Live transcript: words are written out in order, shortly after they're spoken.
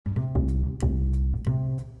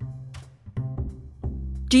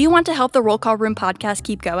Do you want to help the Roll Call Room podcast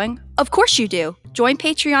keep going? Of course you do. Join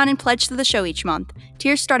Patreon and pledge to the show each month.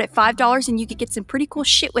 Tiers start at $5 and you can get some pretty cool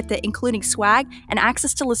shit with it, including swag and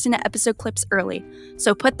access to listen to episode clips early.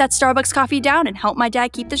 So put that Starbucks coffee down and help my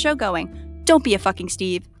dad keep the show going. Don't be a fucking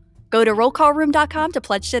Steve. Go to rollcallroom.com to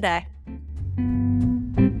pledge today.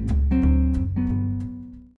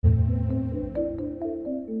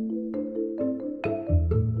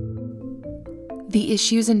 The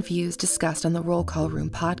issues and views discussed on the Roll Call Room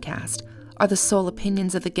podcast are the sole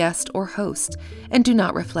opinions of the guest or host and do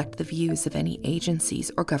not reflect the views of any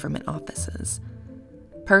agencies or government offices.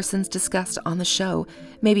 Persons discussed on the show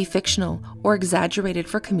may be fictional or exaggerated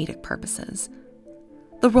for comedic purposes.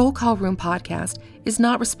 The Roll Call Room podcast is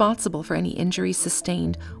not responsible for any injuries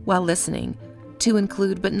sustained while listening, to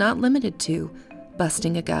include but not limited to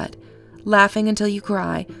busting a gut, laughing until you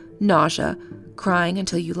cry, nausea, crying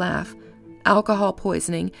until you laugh, alcohol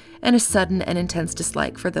poisoning, and a sudden and intense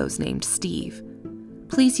dislike for those named Steve.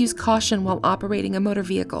 Please use caution while operating a motor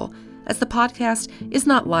vehicle, as the podcast is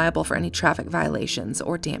not liable for any traffic violations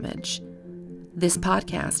or damage. This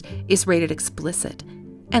podcast is rated explicit,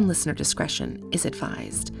 and listener discretion is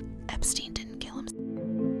advised. Epstein didn't kill himself.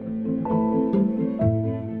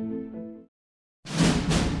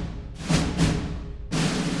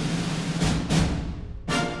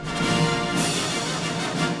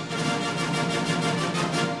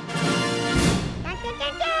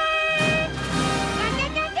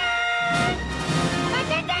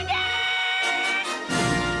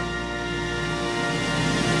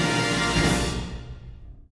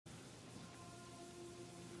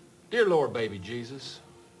 Dear Lord, baby Jesus,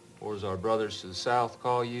 or as our brothers to the south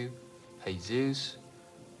call you, Jesus,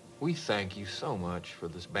 we thank you so much for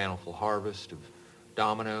this bountiful harvest of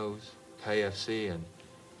Domino's, KFC, and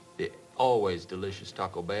the always delicious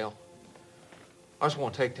Taco Bell. I just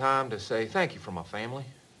want to take time to say thank you for my family,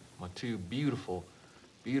 my two beautiful,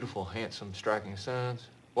 beautiful, handsome, striking sons,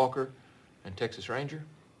 Walker and Texas Ranger,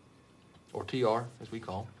 or TR, as we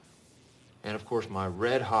call him. And, of course, my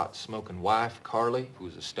red-hot smoking wife, Carly, who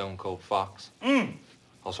is a stone-cold fox.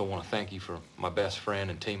 Also want to thank you for my best friend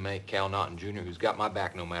and teammate, Cal Naughton Jr., who's got my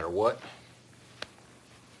back no matter what.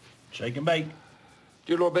 Shake and bake.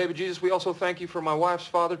 Dear Lord, baby Jesus, we also thank you for my wife's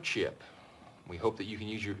father, Chip. We hope that you can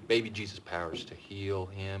use your baby Jesus powers to heal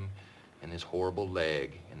him and his horrible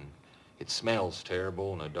leg. And it smells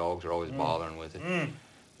terrible, and the dogs are always bothering with it.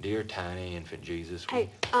 Dear tiny infant Jesus. Hey,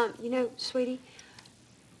 sweetie,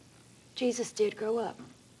 Jesus did grow up.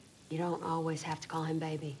 You don't always have to call him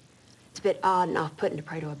baby. It's a bit odd and off-putting to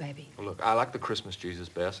pray to a baby. Well, look, I like the Christmas Jesus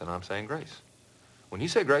best, and I'm saying grace. When you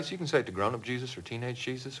say grace, you can say it to grown-up Jesus or teenage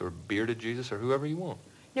Jesus or bearded Jesus or whoever you want.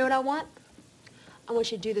 You know what I want? I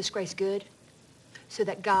want you to do this grace good so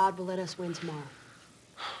that God will let us win tomorrow.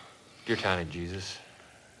 Dear tiny Jesus,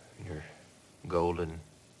 your golden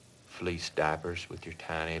fleece diapers with your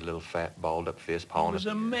tiny little fat balled-up fist He pawing was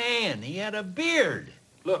at a man. He had a beard.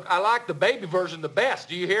 Look, I like the baby version the best.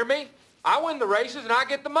 Do you hear me? I win the races and I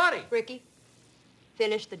get the money. Ricky,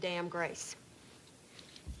 finish the damn grace.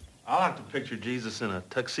 I like to picture Jesus in a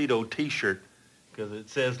tuxedo T-shirt because it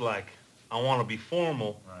says, like, I want to be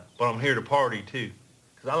formal, but I'm here to party, too.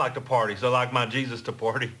 Because I like to party, so I like my Jesus to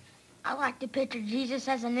party. I like to picture Jesus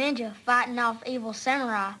as a ninja fighting off evil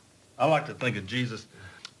samurai. I like to think of Jesus,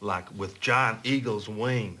 like, with giant eagle's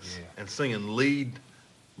wings and singing lead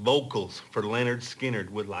vocals for Leonard Skinner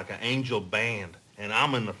with, like, an angel band. And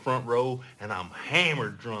I'm in the front row, and I'm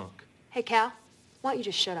hammered drunk. Hey, Cal, why don't you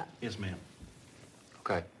just shut up? Yes, ma'am.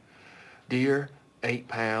 Okay. Dear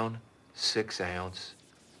 8-pound, 6-ounce,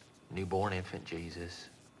 newborn infant Jesus,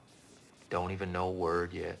 don't even know a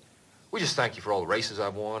word yet. We just thank you for all the races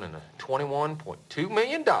I've won and the $21.2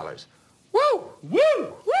 million. Woo!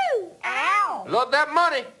 Woo! Woo! Ow! Love that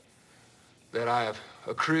money that I have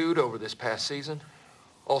accrued over this past season.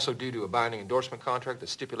 Also due to a binding endorsement contract that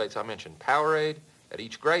stipulates I mention Powerade at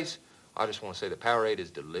each grace. I just want to say that Powerade is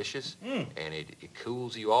delicious and it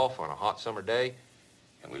cools you off on a hot summer day.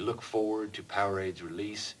 And we look forward to Powerade's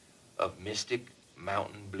release of Mystic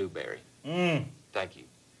Mountain Blueberry. Thank you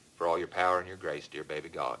for all your power and your grace, dear baby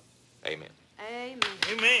God. Amen. Amen.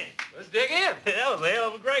 Amen. Let's dig in. That was a hell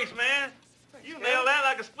of a grace, man. You nailed that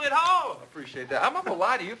like a split hog. I appreciate that. I'm not going to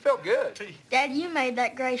lie to you. It felt good. Dad, you made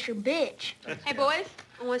that grace your bitch. Hey, boys,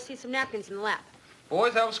 I want to see some napkins in the lap.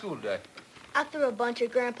 Boys, how was school today? I threw a bunch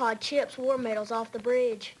of Grandpa Chip's war medals off the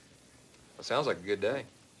bridge. That sounds like a good day.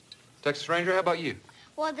 Texas Ranger, how about you?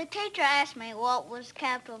 Well, the teacher asked me what was the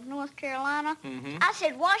capital of North Carolina. Mm-hmm. I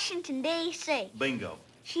said Washington, D.C. Bingo.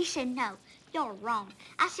 She said, no, you're wrong.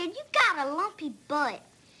 I said, you got a lumpy butt.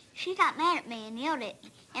 She got mad at me and yelled at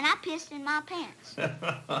me, and I pissed in my pants.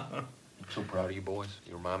 I'm so proud of you boys.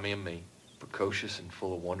 You remind me of me. Precocious and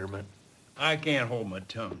full of wonderment. I can't hold my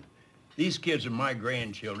tongue. These kids are my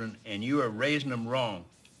grandchildren, and you are raising them wrong.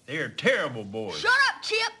 They are terrible boys. Shut up,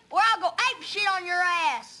 Chip, or I'll go ape shit on your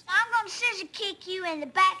ass. I'm gonna scissor kick you in the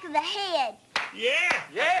back of the head.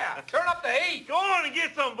 Yeah, turn up the heat. Go on and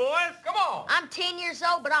get some, boys. Come on. I'm 10 years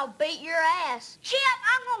old, but I'll beat your ass. Chip,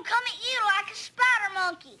 I'm gonna come at you like a spider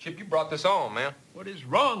monkey. Chip, you brought this on, man. What is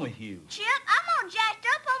wrong with you? Chip, I'm all jacked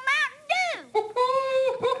up on Mountain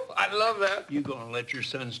Dew. I love that. You gonna let your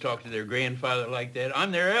sons talk to their grandfather like that?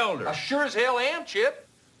 I'm their elder. I sure as hell am, Chip.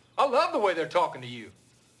 I love the way they're talking to you.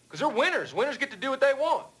 Because they're winners. Winners get to do what they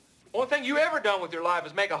want. Only thing you ever done with your life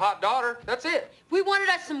is make a hot daughter. That's it. If we wanted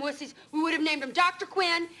us some wussies, we would have named them Dr.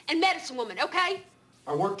 Quinn and Medicine Woman, okay?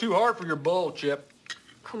 I worked too hard for your bull, Chip.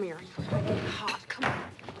 Come here. I'm getting hot. Come on.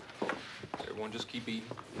 Everyone just keep eating.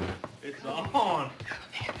 It's on.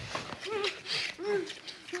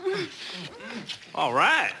 All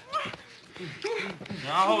right.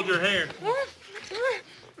 Now I'll hold your hair.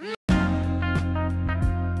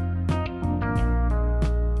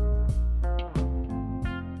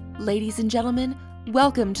 Ladies and gentlemen,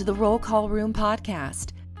 welcome to the Roll Call Room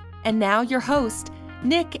podcast. And now your host,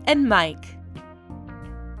 Nick and Mike.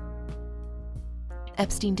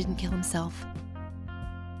 Epstein didn't kill himself.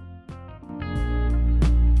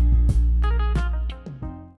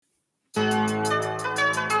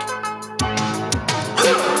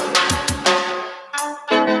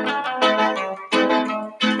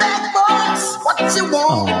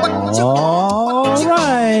 All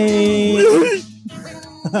right.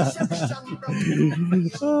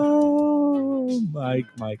 Oh, Mike.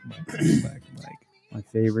 My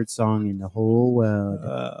favorite song in the whole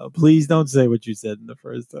world. Please don't say what you said in the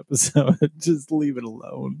first episode. Just leave it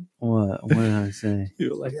alone. What did I say?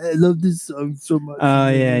 You're like, I love this song so much. Oh,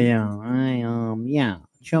 yeah.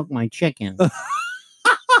 Choke my chicken.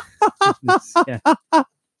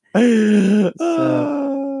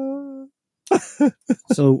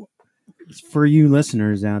 So for you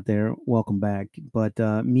listeners out there, welcome back. But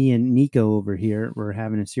me and Nico over here, we're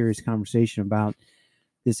having a serious conversation about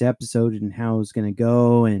this episode and how it's going to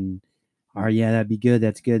go. And, that'd be good.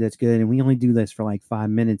 That's good. And we only do this for like 5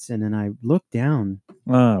 minutes. And then I look down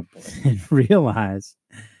and realize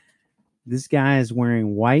this guy is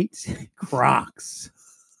wearing white Crocs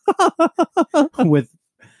with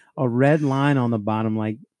a red line on the bottom,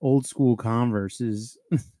 like old school Converses,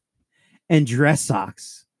 and dress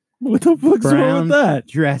socks. What the fuck's wrong with that?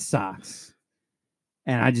 Dress socks.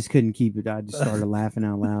 And I just couldn't keep it. I just started laughing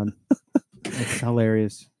out loud. It's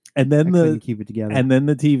hilarious. And then couldn't keep it together. And then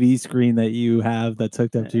the TV screen that you have that's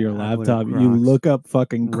hooked up to your laptop, you look up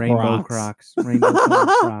fucking Rainbow Crocs. Rainbow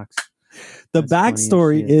Crocs. The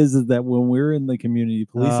backstory is that when we were in the community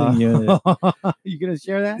policing unit, you gonna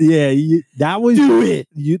share that? Yeah, that was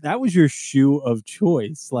that was your shoe of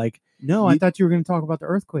choice. Like, no, I thought you were gonna talk about the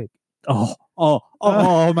earthquake. Oh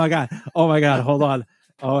my god! Hold on!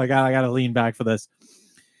 Oh my god! I gotta lean back for this.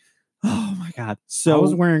 Oh my god! So I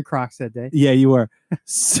was wearing Crocs that day. Yeah, you were.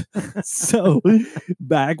 So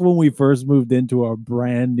back when we first moved into our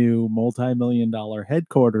brand new multi-million-dollar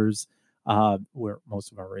headquarters, where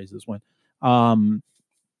most of our raises went,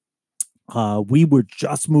 we were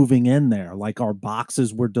just moving in there. Like, our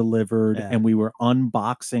boxes were delivered, and we were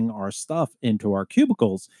unboxing our stuff into our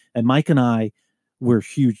cubicles. And Mike and I were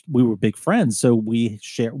huge. We were big friends, so we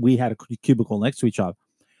had a cubicle next to each other.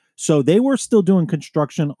 So they were still doing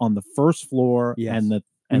construction on the first floor and the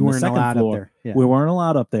second floor. Yeah. We weren't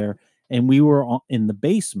allowed up there, and we were in the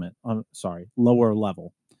basement. Lower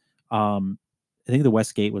level. I think the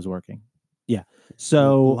West Gate was working. Yeah.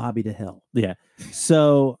 So lobby to hell. Yeah.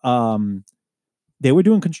 So they were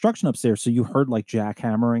doing construction upstairs, so you heard like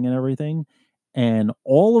jackhammering and everything, and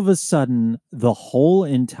all of a sudden the whole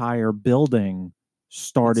entire building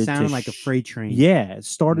started to like a freight train. Yeah, it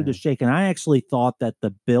started to shake. And I actually thought that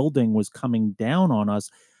the building was coming down on us.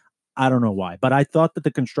 I don't know why, but I thought that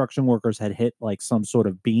the construction workers had hit like some sort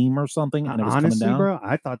of beam or something, and it was honestly, coming down. Bro,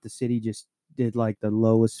 I thought the city just did like the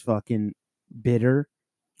lowest fucking bidder.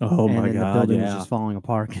 Oh my god, the building was just falling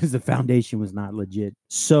apart because the foundation was not legit.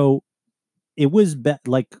 So it was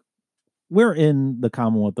like, we're in the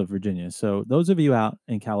Commonwealth of Virginia. So those of you out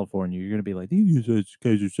in California, you're going to be like, these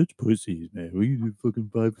guys are such pussies, man. We do fucking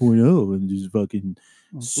 5.0 and just fucking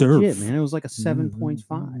surf. Legit, man. It was like a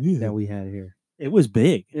 7.5 that we had here. It was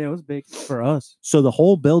big. Yeah, it was big for us. So the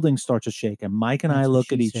whole building starts to shake, and Mike and I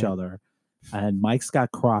look at each other, and Mike's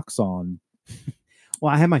got Crocs on.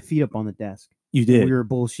 Well, I had my feet up on the desk. You did. We were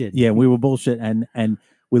bullshit. Yeah, we were bullshit. And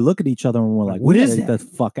we look at each other and we're like, what we is gotta that? get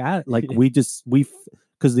the fuck out. Like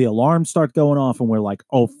because the alarms start going off and we're like,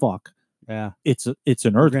 oh fuck, Yeah. it's an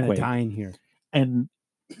We're gonna earthquake. die in here. And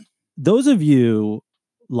those of you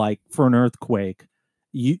like for an earthquake,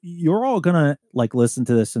 you're all gonna like listen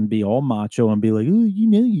to this and be all macho and be like, oh,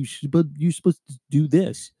 you're supposed to do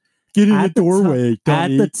this. Get in At the the doorway. At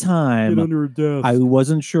the time, Get under a desk. I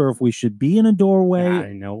wasn't sure if we should be in a doorway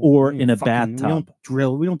I know. or We in a fucking- bathtub. We don't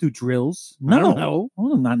drill. We don't do drills. No, I don't know.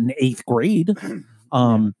 Well, not in 8th grade.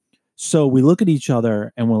 So we look at each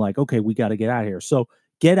other and we're like, okay, we got to get out of here. So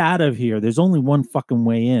get out of here. There's only one fucking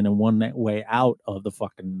way in and one way out of the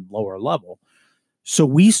fucking lower level. So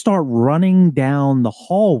we start running down the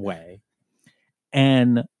hallway,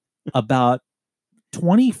 and about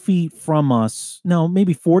 20 feet from us, no,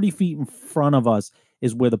 maybe 40 feet in front of us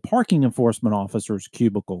is where the parking enforcement officers'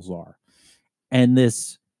 cubicles are. And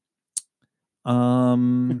this, how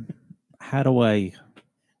do I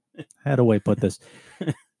put this?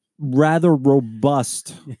 Rather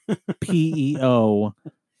robust PEO.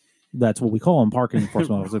 That's what we call them, parking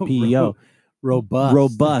enforcement officer, PEO.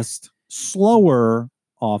 Robust, slower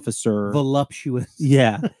officer. Voluptuous.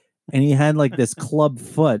 Yeah. And he had like this club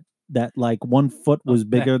foot that like one foot was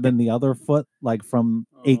bigger than the other foot, like from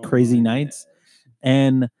 8 Crazy Nights.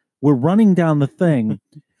 And we're running down the thing.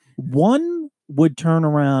 One would turn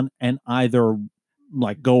around and either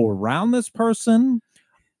like go around this person,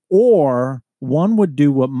 or one would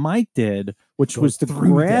do what Mike did, which was to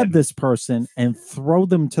grab this person and throw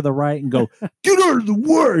them to the right and go, get out of the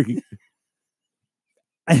way.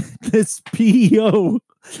 And this PEO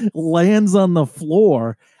lands on the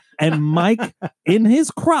floor, and Mike in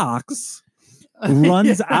his Crocs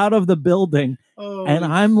runs out of the building. And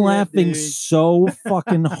I'm laughing so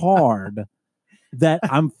fucking hard that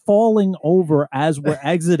I'm falling over as we're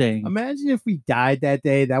exiting. Imagine if we died that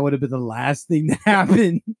day. That would have been the last thing that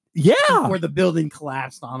happened. Yeah. Before the building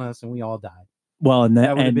collapsed on us and we all died. Well, and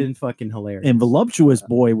that would have been fucking hilarious. And Voluptuous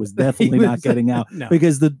Boy was definitely not getting out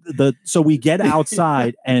because so we get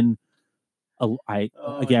outside and we're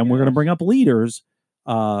going to bring up leaders.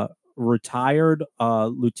 Retired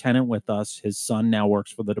lieutenant with us. His son now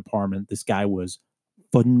works for the department. This guy was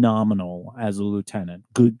phenomenal as a lieutenant.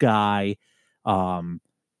 Good guy. Cop's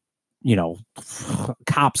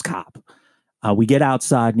cop. We get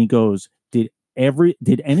outside and he goes, did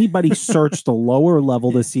anybody search the lower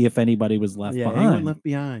level to see if anybody was left behind? Anyone left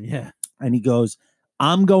behind. Yeah. And he goes,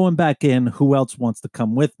 I'm going back in. Who else wants to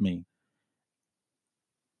come with me?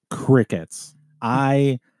 Crickets.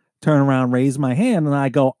 I turn around, raise my hand, and I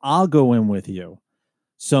go, I'll go in with you.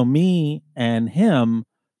 So me and him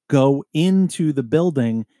go into the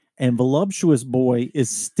building, and Voluptuous Boy is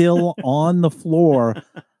still on the floor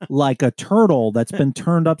like a turtle that's been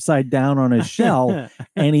turned upside down on his shell.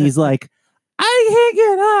 And he's like, I can't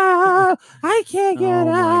get up. I can't get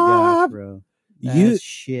up. Gosh, bro. That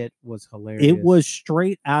shit was hilarious. It was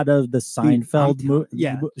straight out of the Seinfeld movie.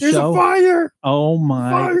 Yeah. Show. There's a fire. Oh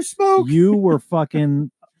my. Fire smoke. You were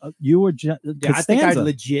fucking. You were. I think I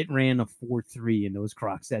legit ran a 4.3 in those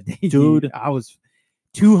Crocs that day, dude. I was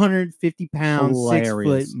 250 pounds,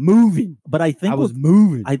 hilarious. 6 foot, moving. But I think I was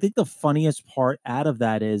moving. I think the funniest part out of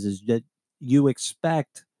that is that you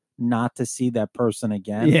expect not to see that person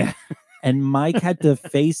again. Yeah. And Mike had to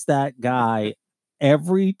face that guy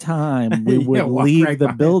every time we would leave the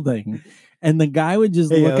building. And the guy would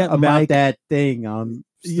just look at Mike. That thing. I'm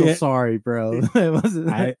still sorry, bro.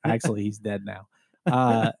 Actually, he's dead now.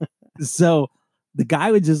 So the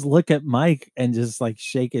guy would just look at Mike and just like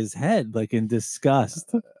shake his head like in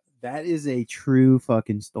disgust. That is a true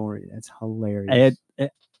fucking story. That's hilarious.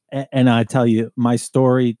 And I tell you, my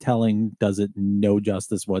storytelling does it no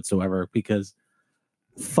justice whatsoever because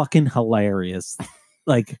fucking hilarious.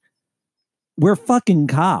 Like, we're fucking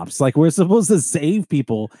cops. Like, we're supposed to save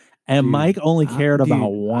people. And dude, Mike only cared about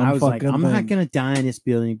one I was fucking like, I'm thing. not going to die in this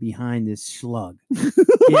building behind this slug.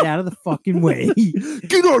 Get out of the fucking way.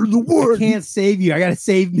 Get out of the way. I can't save you. I got to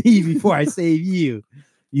save me before I save you.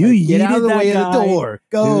 You get out of the way guy. of the door.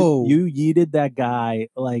 Go. Dude, you yeeted that guy.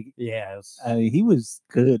 Like, yes. I mean, he was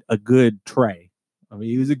good. A good tray. I mean,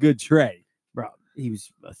 he was a good tray. Bro, he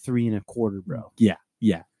was a 3 1/4, bro. Yeah.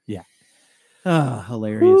 Ah,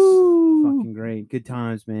 hilarious. Woo. Fucking great. Good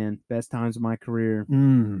times, man. Best times of my career.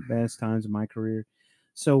 Best times of my career.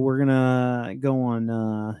 So we're gonna go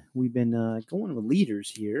on. We've been going with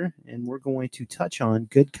leaders here, and we're going to touch on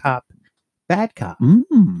good cop, bad cop.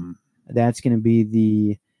 That's going to be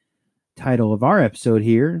the title of our episode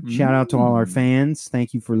here. Shout out to all our fans.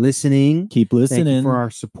 Thank you for listening. Keep listening. Thank you for our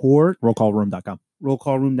support. Rollcallroom.com.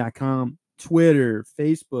 Rollcallroom.com. Twitter,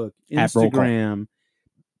 Facebook, Instagram.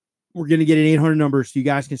 We're going to get an 800 number so you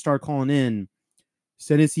guys can start calling in.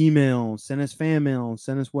 Send us email, send us fan mail,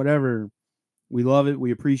 send us whatever. We love it.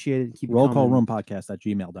 We appreciate it. Keep it coming.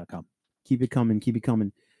 rollcallroompodcast@gmail.com. Keep it coming. Keep it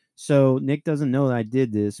coming. So Nick doesn't know that I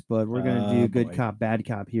did this, but we're going to do good cop, bad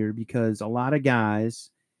cop here because a lot of guys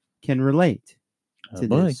can relate to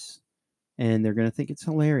this. And they're going to think it's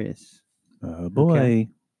hilarious. Oh, boy. Okay?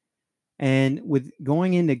 And with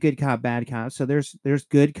going into good cop, bad cop, so there's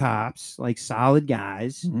good cops, like solid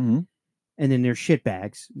guys. Mm-hmm. And then there's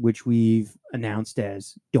shitbags, which we've announced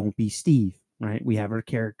as Don't Be Steve, right? We have our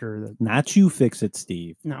character. Not you fix it,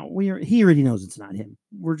 Steve. No, he already knows it's not him.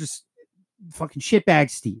 We're just fucking shitbag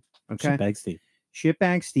Steve. Okay? Shitbag Steve.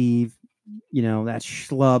 Shitbag Steve. You know, that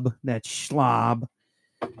schlub, that schlob.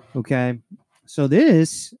 Okay? So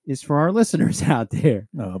this is for our listeners out there.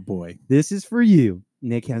 Oh, boy. This is for you.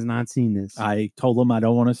 Nick has not seen this. I told him I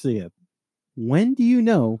don't want to see it. When do you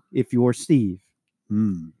know if you're Steve?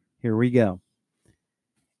 Here we go.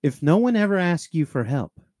 If no one ever asks you for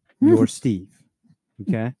help, you're Steve.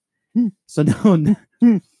 Okay? So no,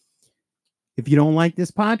 if you don't like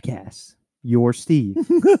this podcast, you're Steve.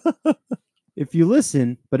 If you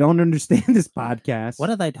listen but don't understand this podcast, what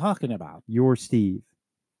are they talking about? You're Steve.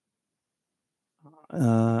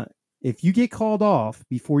 If you get called off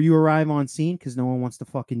before you arrive on scene because no one wants to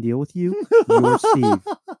fucking deal with you, you're Steve.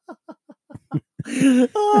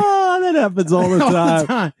 Oh, that happens all the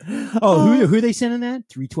time. Oh, who are they sending that?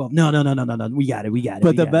 312. No. We got it.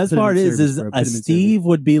 But the best part is a Steve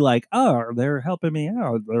would be like, oh, they're helping me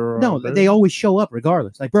out. No, they always show up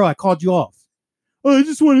regardless. Like, bro, I called you off. Oh, I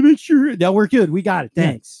just want to make sure. No, we're good. We got it.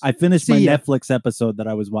 Thanks. I finished my Netflix episode that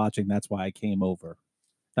I was watching. That's why I came over.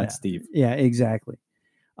 That's Steve. Yeah, exactly.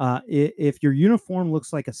 If your uniform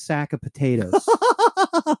looks like a sack of potatoes,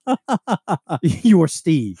 you're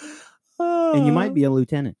Steve. And you might be a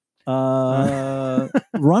lieutenant. Run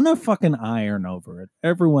a fucking iron over it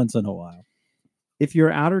every once in a while. If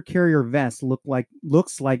your outer carrier vest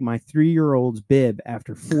looks like my 3-year-old's bib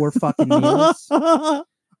after 4 fucking meals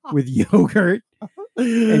with yogurt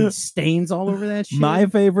and stains all over that shit. My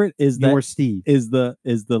favorite is your Steve is the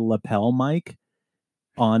lapel mic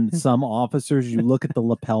on some officers. You look at the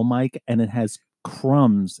lapel mic and it has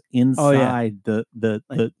crumbs inside the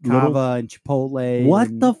like Kava little, and Chipotle. What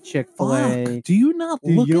and the Chick-fil-A? Fuck? Do you not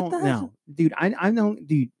look at that? No, dude. I know,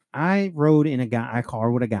 dude. I rode in a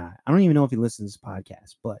car with a guy. I don't even know if he listens to this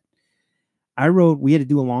podcast, but we had to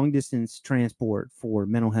do a long distance transport for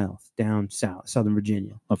mental health down Southern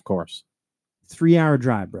Virginia. Of course. 3-hour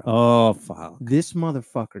drive, bro. Oh, fuck. This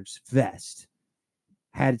motherfucker's vest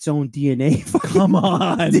had its own DNA. Come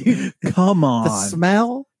on, dude. Come on. The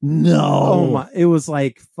smell? No. Oh my! It was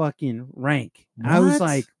like fucking rank. What? I was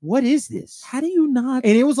like, "What is this? How do you not?"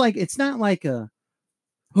 And it was like, it's not like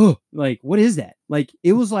like what is that? Like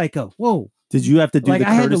it was like a whoa. Did you have to do like the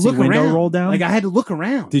I had to courtesy look window around. roll down? Like I had to look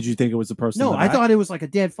around. Did you think it was the person? No, I thought it was like a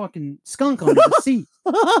dead fucking skunk under the seat.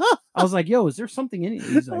 I was like, "Yo, is there something in it?"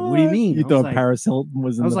 He's like, "What do you mean?" You thought like, Paris Hilton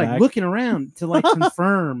was in the back? I was like looking around to like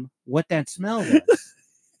confirm what that smell was,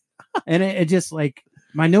 and it just like.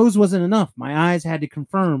 My nose wasn't enough. My eyes had to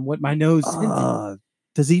confirm what my nose scented.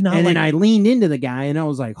 Does he not? And then I leaned into the guy and I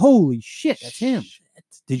was like, holy shit, that's him.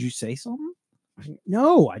 Did you say something?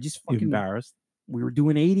 No, I just fucking embarrassed. We were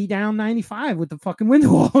doing 80 down 95 with the fucking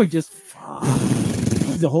window all just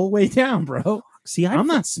the whole way down, bro. See, I'm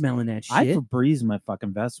not smelling that shit. I Febreze my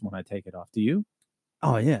fucking vest when I take it off. Do you?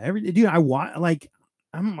 Oh yeah, dude. I'm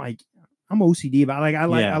OCD about it. I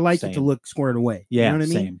like it to look squared away. Yeah, you know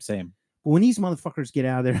what I mean? Same. But when these motherfuckers get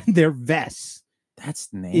out of their vests,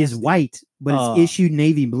 that's nasty. Is white, but it's issued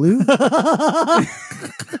navy blue. What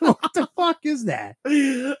the fuck is that?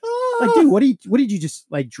 Like, dude, what did you just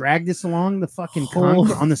like drag this along the fucking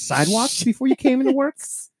concrete on the sidewalks before you came into work?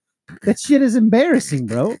 That shit is embarrassing,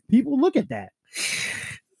 bro. People look at that.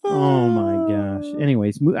 Oh my gosh.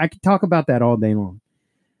 Anyways, I could talk about that all day long.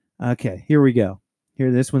 Okay, here we go.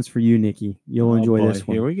 This one's for you, Nikki. You'll enjoy this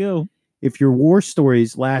one. Here we go. If your war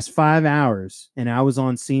stories last 5 hours and I was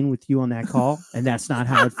on scene with you on that call and that's not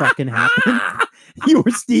how it fucking happened, you're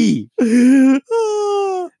Steve.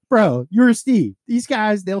 Bro, you're Steve. These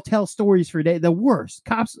guys, they'll tell stories for days. The worst.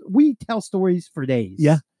 Cops, we tell stories for days.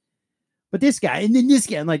 Yeah. But this guy, and then this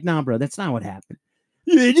guy, I'm like, nah, bro, that's not what happened.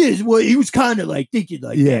 Yeah, it is. Well, he was kind of like thinking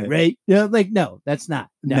like that, right? Yeah, like, no, that's not.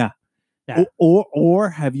 No. Nah. Or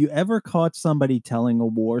have you ever caught somebody telling a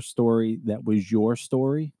war story that was your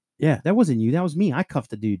story? Yeah, that wasn't you. That was me. I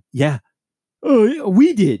cuffed the dude. Yeah. Oh,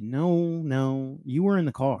 we did. No. You were in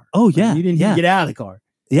the car. Oh, yeah. You didn't even get out of the car.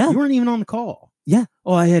 Yeah. You weren't even on the call. Yeah.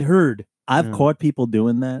 Oh, I had heard. I've No. caught people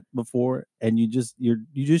doing that before, and you just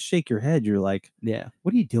shake your head. You're like, Yeah.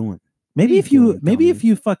 What are you doing? maybe What are you doing, maybe if dummy?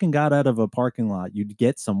 you fucking got out of a parking lot, you'd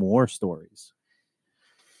get some war stories.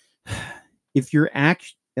 If your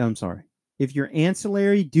if your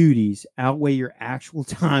ancillary duties outweigh your actual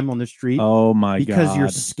time on the street Oh my because god! you're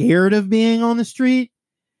scared of being on the street,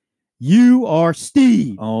 you are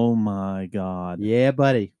Steve. Oh my god! Yeah,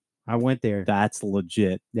 buddy. I went there. That's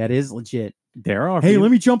legit. That is legit. There are. Hey,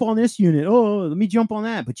 let me jump on this unit. Oh, let me jump on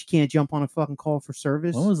that. But you can't jump on a fucking call for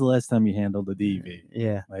service. When was the last time you handled a DV?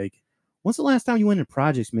 Yeah. Like, when's the last time you went to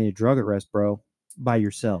projects, made a drug arrest, bro, by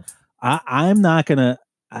yourself? I'm not gonna.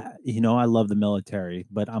 I love the military,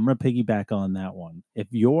 but I'm gonna piggyback on that one. If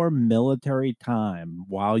your military time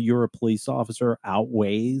while you're a police officer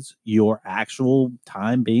outweighs your actual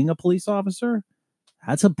time being a police officer,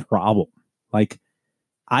 that's a problem. Like,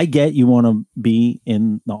 I get you want to be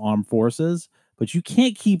in the armed forces, but you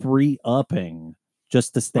can't keep re-upping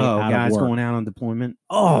just to stay out guys of work. going out on deployment.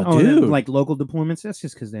 Oh, dude, like local deployments. That's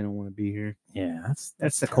just because they don't want to be here. Yeah, that's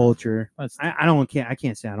the terrible. culture. I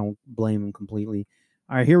can't say I don't blame them completely.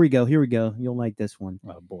 All right, here we go. You'll like this one.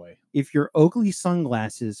 Oh boy. If your Oakley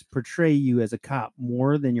sunglasses portray you as a cop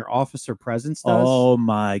more than your officer presence does. Oh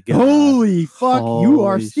my god. Holy fuck, you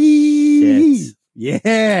are Holy Steve. shit.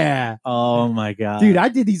 Yeah. Oh my god. Dude, I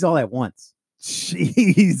did these all at once.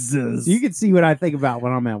 Jesus. So you can see what I think about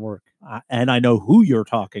when I'm at work. And I know who you're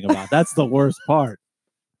talking about. That's the worst part.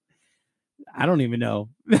 I don't even know.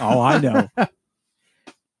 Oh, I know.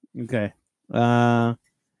 Okay.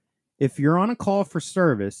 If you're on a call for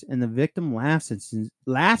service and the victim laughs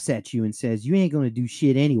at you and says, you ain't going to do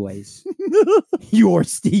shit anyways, you're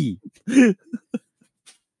Steve.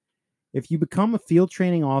 If you become a field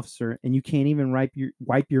training officer and you can't even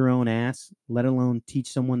wipe your own ass, let alone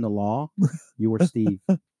teach someone the law, you're Steve.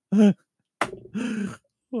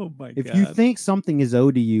 Oh my If god. you think something is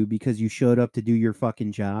owed to you because you showed up to do your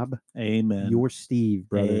fucking job, Amen. you're Steve,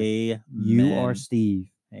 brother. Amen. You are Steve.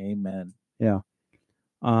 Amen. Yeah.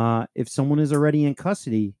 If someone is already in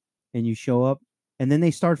custody and you show up and then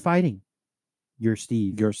they start fighting, you're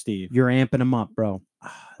Steve. You're Steve. You're amping them up, bro.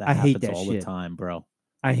 That I hate happens that all shit the time, bro.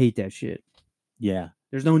 I hate that shit. Yeah.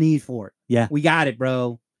 There's no need for it. Yeah. We got it,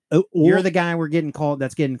 bro. You're the guy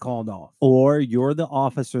that's getting called off. Or you're the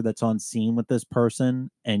officer that's on scene with this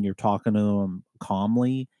person and you're talking to them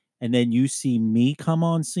calmly, and then you see me come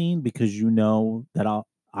on scene because you know that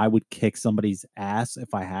I would kick somebody's ass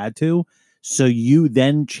if I had to. So you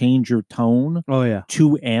then change your tone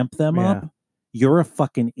to amp them up. You're a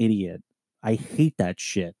fucking idiot. I hate that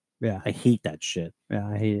shit. Yeah. I hate that shit. Yeah,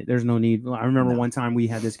 I hate it. There's no need. I remember one time we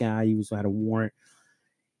had this guy, he had a warrant.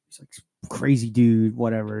 He's like crazy dude,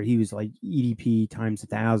 whatever. He was like EDP times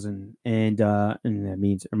 1,000. And that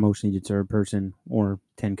means emotionally disturbed person, or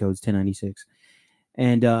 10 codes, 1096.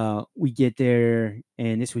 And we get there,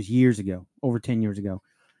 and this was years ago, over 10 years ago.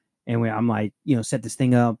 And I'm like, set this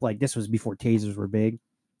thing up. Like, this was before tasers were big.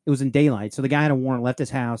 It was in daylight. So the guy had a warrant, left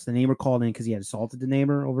his house. The neighbor called in because he had assaulted the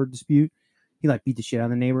neighbor over a dispute. He beat the shit out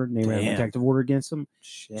of the neighbor. The neighbor had a protective order against him.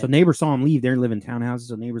 Shit. So neighbor saw him leave. They're living in townhouses.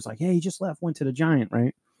 So neighbor's like, hey, he just left, went to the Giant,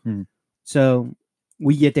 right? So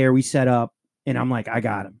we get there, we set up, and I'm like, I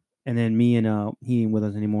got him. And then me and he ain't with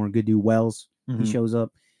us anymore. Good dude Wells, he shows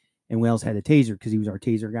up, and Wells had a taser because he was our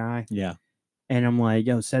taser guy. Yeah. And I'm like,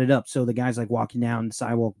 yo, set it up. So the guy's like walking down the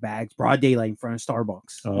sidewalk, bags, broad daylight in front of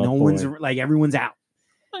Starbucks. One's like, everyone's out.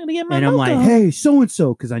 I'm gonna get my and I'm like, mocha. hey, so and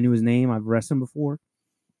so, because I knew his name. I've arrested him before.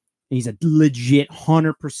 And he's a legit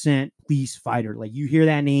 100% police fighter. Like, you hear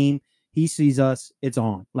that name, he sees us, it's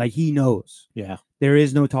on. Like, he knows. Yeah. There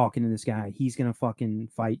is no talking to this guy. He's gonna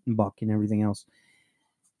fucking fight and buck and everything else.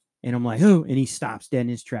 And I'm like, oh, and he stops dead in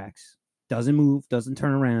his tracks. Doesn't move, doesn't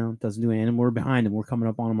turn around, doesn't do anything. We're behind him. We're coming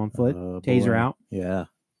up on him on foot. Taser out. Yeah.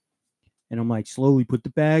 And I'm like, slowly put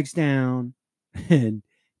the bags down and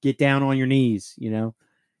get down on your knees, And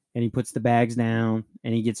he puts the bags down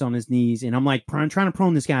and he gets on his knees. And I'm like, trying to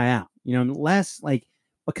prone this guy out, less like,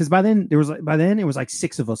 because by then it was like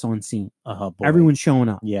 6 of us on scene. Everyone's showing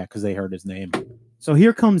up. Yeah, because they heard his name. So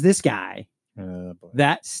here comes this guy,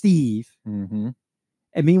 that Steve. Mm-hmm.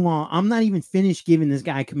 And meanwhile, I'm not even finished giving this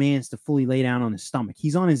guy commands to fully lay down on his stomach.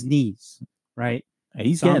 He's on his knees, right?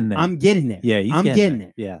 He's getting there. I'm getting there. Yeah, I'm getting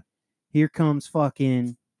there. Yeah. Here comes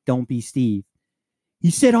fucking Don't Be Steve.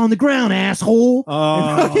 He said on the ground, asshole.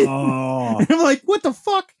 Oh. And I'm like, what the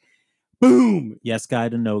fuck? Boom. Yes guy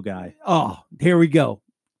to no guy. Oh, here we go.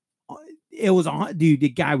 It was on, dude. The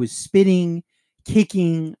guy was spitting,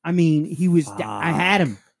 kicking. I mean, he was. I had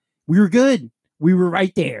him. We were good. We were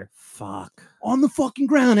right there. Fuck. On the fucking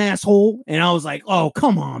ground, asshole. And I was like, oh,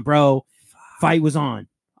 come on, bro. Fight was on.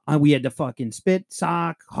 We had to fucking spit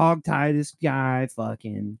sock, hog tie this guy,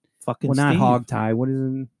 fucking well, not Steve. hog tie. What is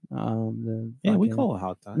it? We call it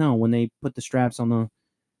hog tie. No, when they put the straps on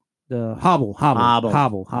the hobble tie,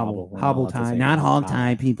 not hog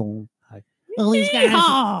tie, people. Well, these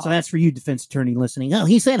guys. So that's for you, defense attorney listening. Oh,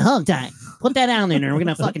 he said hog tie. Put that down there, and we're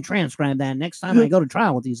gonna fucking transcribe that next time I go to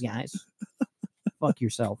trial with these guys. Fuck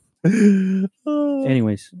yourself.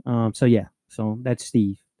 Anyways, so that's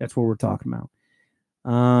Steve. That's what we're talking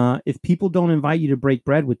about. If people don't invite you to break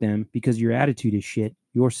bread with them because your attitude is shit,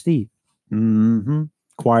 you're Steve. Mm-hmm.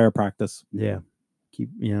 Choir practice. Yeah.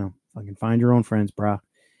 Fucking find your own friends, brah.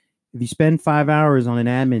 If you spend 5 hours on an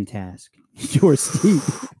admin task, you're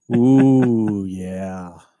Steve. Ooh,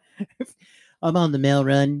 yeah. I'm on the mail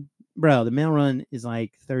run. Bro, the mail run is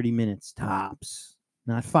like 30 minutes tops,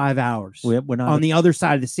 not 5 hours. We're not on the other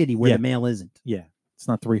side of the city where the mail isn't. Yeah. It's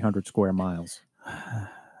not 300 square miles.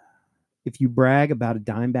 If you brag about a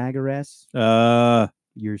dime bag arrest,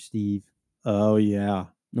 you're Steve. Oh, yeah.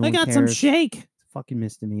 I got some shake. It's a fucking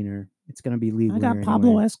misdemeanor. It's going to be legal. I got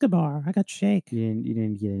Pablo Escobar. I got shake. You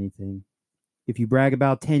didn't get anything. If you brag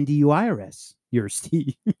about 10 DUI arrests, you're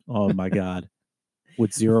Steve. Oh, my God.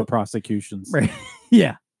 With 0 prosecutions.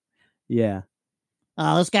 Yeah. Yeah.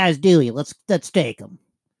 Oh, this guy's Dewey. Let's take him.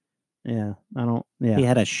 Yeah. Yeah. He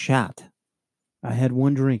had a shot. I had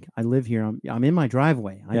one drink. I live here. I'm in my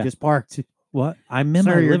driveway. I just parked. What? I'm in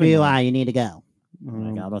Sir, my you're living room. DUI. You need to go. Oh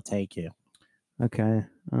my God, I'll take you. Okay.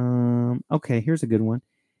 Okay, here's a good one.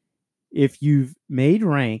 If you've made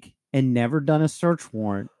rank and never done a search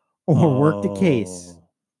warrant or worked a case,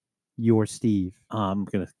 you're Steve. I'm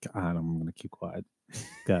gonna keep quiet.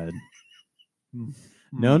 Go ahead.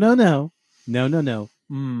 No.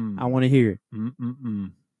 I want to hear it.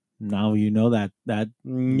 Now you know that.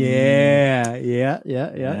 Yeah.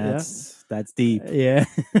 That's deep. Yeah.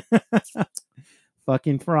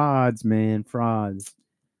 Fucking frauds, man. Frauds.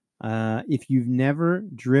 If you've never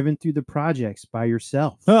driven through the projects by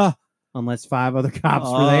yourself, unless 5 other cops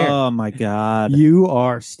were there. Oh my God. You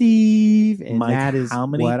are Steve. And Mike, that is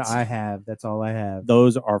what I have. That's all I have.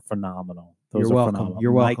 Those are phenomenal. You're welcome.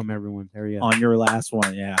 You're welcome, Mike, everyone. There you go. On your last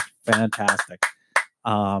one. Yeah. Fantastic.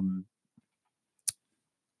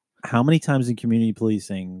 How many times in community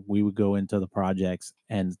policing we would go into the projects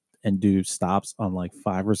and do stops on like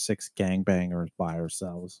 5 or 6 gangbangers by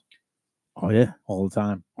ourselves? Oh yeah, all the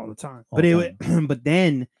time. But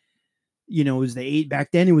then, it was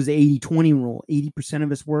back then it was the 80-20 rule. 80%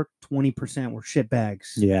 of us worked, 20% were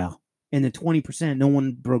shitbags. Yeah. And the 20%, no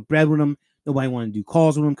one broke bread with them. Nobody wanted to do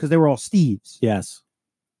calls with them because they were all Steves. Yes.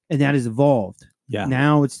 And that has evolved. Yeah.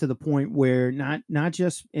 Now it's to the point where not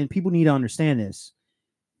just, and people need to understand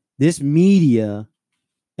this media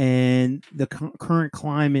and the current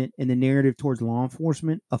climate and the narrative towards law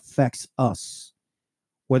enforcement affects us,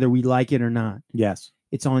 whether we like it or not. Yes.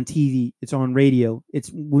 It's on TV. It's on radio. It's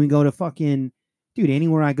when we go to fucking, dude,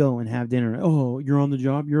 anywhere I go and have dinner. Oh, you're on the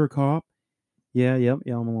job? You're a cop? Yeah, I'm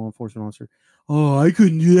a law enforcement officer. Oh, I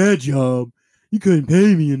couldn't do that job. You couldn't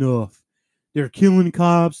pay me enough. They're killing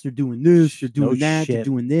cops. They're doing this. They're doing that. They're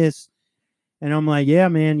doing this. And I'm like, yeah,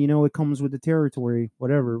 man, it comes with the territory,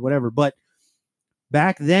 whatever. But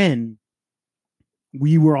back then,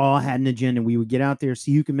 we were all had an agenda. We would get out there,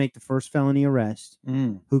 see who can make the first felony arrest,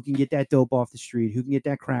 who can get that dope off the street, who can get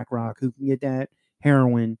that crack rock, who can get that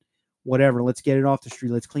heroin, whatever. Let's get it off the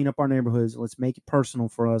street. Let's clean up our neighborhoods. Let's make it personal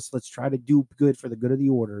for us. Let's try to do good for the good of the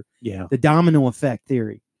order. Yeah. The domino effect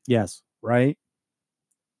theory. Yes. Right?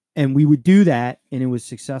 And we would do that, and it was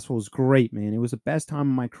successful. It was great, man. It was the best time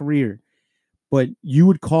of my career. But you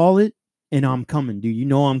would call it, and I'm coming,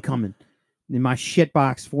 dude. I'm coming. In my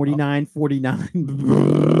shitbox 4949.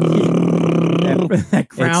 that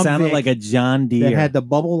Crown it sounded Vic like a John Deere. that had the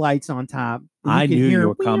bubble lights on top. I knew you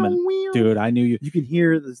were coming. Dude, I knew you. You can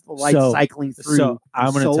hear the lights cycling through. So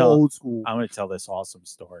I'm going to tell old school. I'm going to tell this awesome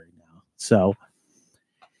story now. So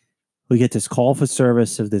we get this call for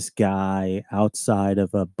service of this guy outside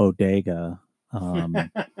of a bodega.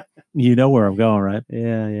 You know where I'm going, right?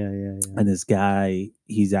 Yeah. And this guy,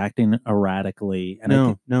 he's acting erratically.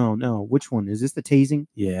 And No. Which one? Is this the tasing?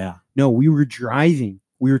 Yeah. No, we were driving.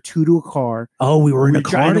 We were 2 to a car. Oh, we were in a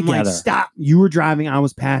car driving. together. Like, stop. You were driving. I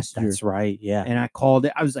was passenger. That's right. Yeah. And I called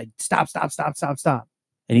it. I was like, stop.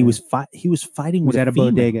 And he was fighting with at a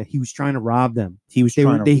female. bodega. He was trying to rob them.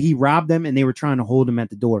 He robbed them, and they were trying to hold him at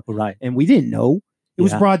the door. Right. And we didn't know. It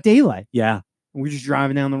was broad daylight. Yeah. And we're just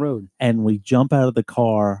driving down the road. And we jump out of the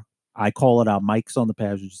car. I call it out. Mike's on the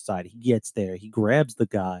passenger side. He gets there. He grabs the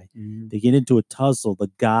guy. Mm-hmm. They get into a tussle. The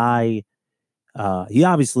guy, he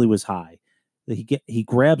obviously was high. He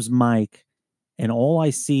grabs Mike, and all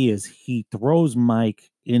I see is he throws Mike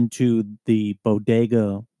into the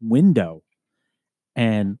bodega window.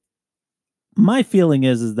 And my feeling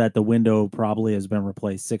is that the window probably has been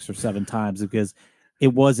replaced 6 or 7 times because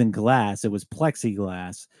it wasn't glass, it was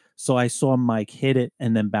plexiglass. So I saw Mike hit it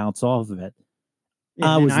and then bounce off of it.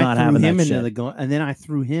 I was not having that shit. And then I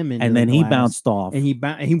threw him into and then the he glass, bounced off. and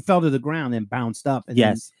he fell to the ground and bounced up. And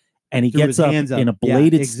yes. And he threw gets his up hands up. in a Yeah,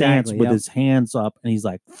 bladed exactly, stance with yep. his hands up, and he's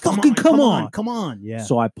like, "Fucking come on, come on!" Yeah.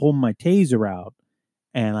 So I pull my taser out,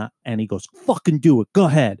 and he goes, "Fucking do it, go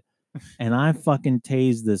ahead." And I fucking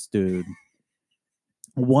tase this dude.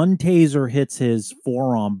 One taser hits his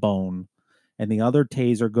forearm bone, and the other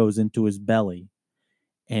taser goes into his belly,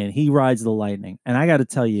 and he rides the lightning. And I got to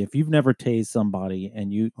tell you, if you've never tased somebody, and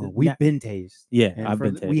we've been tased, yeah, and I've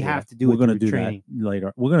been tased. We have to do. We're it going to through do training. that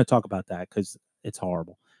later. We're going to talk about that because it's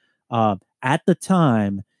horrible. At the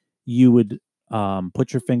time, you would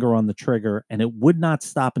put your finger on the trigger, and it would not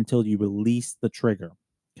stop until you released the trigger.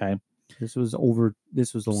 Okay, This was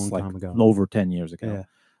a long time ago. Over 10 years ago.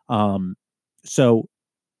 Yeah. So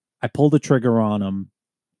I pulled the trigger on him.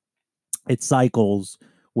 It cycles.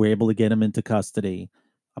 We're able to get him into custody.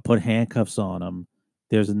 I put handcuffs on him.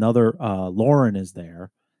 There's another. Lauren is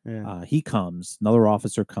there. Yeah. He comes. Another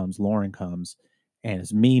officer comes. Lauren comes, and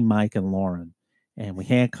it's me, Mike, and Lauren. And we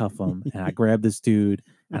handcuff him, and I grab this dude,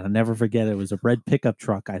 and I'll never forget it. It was a red pickup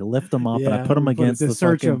truck. I lift him up, and I put him against the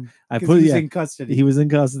search fucking, him. I put he was in custody. He was in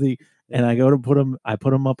custody, and I go to put him. I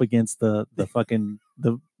put him up against the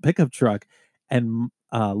pickup truck, and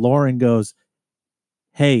Lauren goes,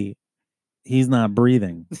 "Hey, he's not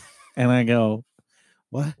breathing," and I go,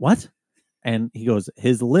 "What?" And he goes,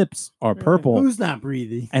 "His lips are purple." Who's not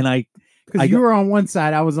breathing? And because you were on one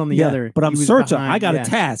side, I was on the other. But I'm He was searching. behind, I got yeah. a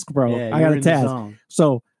task, bro. Yeah, I you got were a in the task. zone.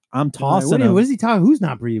 So I'm tossing him. What is he talking? Who's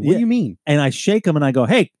not breathing? What do you mean? And I shake him and I go,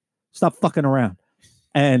 "Hey, stop fucking around."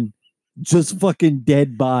 And just fucking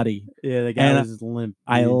dead body. Yeah, the guy was limp.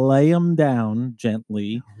 I lay him down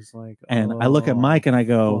gently. I was like, and I look at Mike and I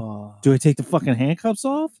go, "Do I take the fucking handcuffs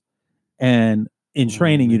off?" And in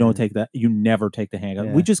training, you don't take that. You never take the handcuffs.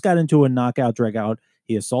 Yeah. We just got into a knockout, drag out.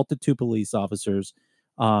 He assaulted 2 police officers.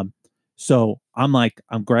 So I'm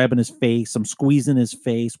grabbing his face. I'm squeezing his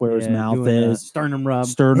face where his mouth is. Sternum rub.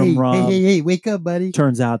 Rub. Hey, wake up, buddy.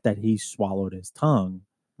 Turns out that he swallowed his tongue.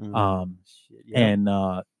 And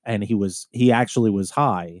he actually was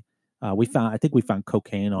high. I think we found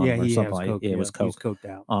cocaine on him or something like that. It was coke. He was coked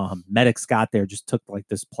out. Medics got there, just took like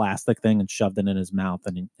this plastic thing and shoved it in his mouth,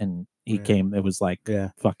 and he came. It was like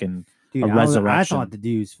fucking Dude, a resurrection. I thought the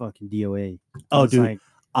dude was fucking DOA. Oh, dude.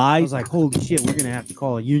 I was like, holy shit, we're gonna have to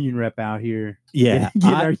call a union rep out here. Yeah,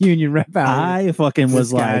 get our union rep out. I fucking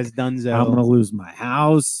was like, Dunzo. I'm gonna lose my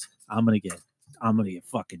house. I'm gonna get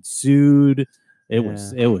fucking sued. It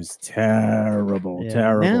was terrible,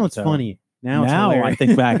 terrible. Now it's terrible. funny. Now I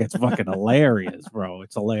think back, it's fucking hilarious, bro.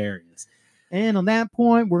 It's hilarious. And on that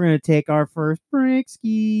point, we're gonna take our first break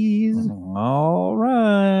skis. All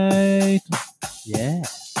right. Yeah,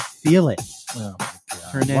 feel it. Oh my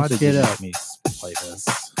god! Turn that Why did shit you up. make me play this?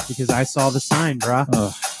 Because I saw the sign, bruh.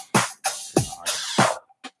 Ugh.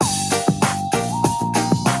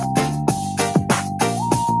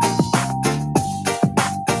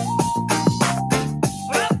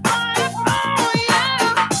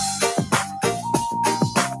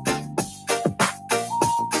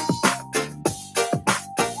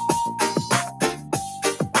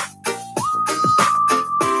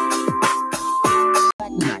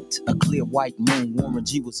 White moon, Warren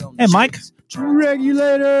G was on. Hey, Mike.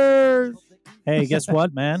 Regulators. Hey, guess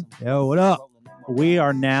what, man? Yo, what up? We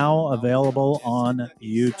are now available on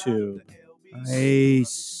YouTube.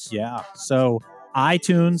 Nice. Yeah. So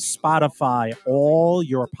iTunes, Spotify, all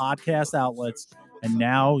your podcast outlets, and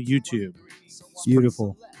now YouTube. It's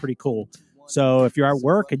beautiful. Pretty cool. So if you're at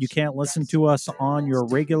work and you can't listen to us on your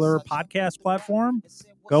regular podcast platform,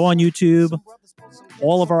 go on YouTube.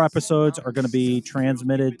 All of our episodes are going to be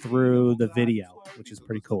transmitted through the video, which is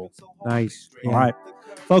pretty cool. Nice. All right.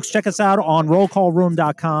 Folks, check us out on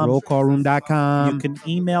rollcallroom.com. Rollcallroom.com. You can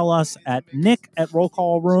email us at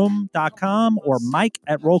nick@rollcallroom.com or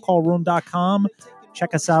mike@rollcallroom.com.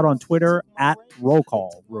 Check us out on Twitter at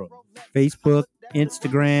rollcallroom. Facebook,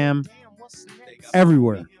 Instagram,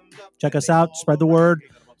 everywhere. Check us out. Spread the word.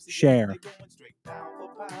 Share.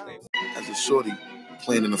 As a shorty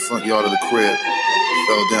playing in the front yard of the crib,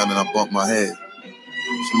 fell down and I bumped my head.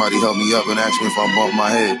 Somebody helped me up and asked me if I bumped my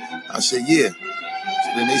head. I said, yeah.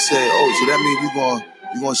 So then they said, oh, so that means you're going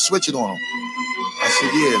to switch it on them. I said,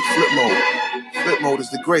 yeah, flip mode. Flip mode is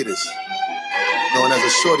the greatest. You know, and as a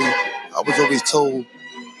shorty, I was always told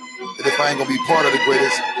that if I ain't going to be part of the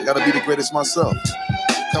greatest, I got to be the greatest myself.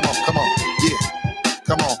 Come on, yeah.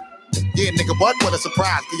 Come on. Yeah, nigga, what a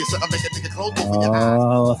surprise. Give you something, make a nigga close both of your eyes.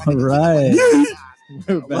 Oh, all right.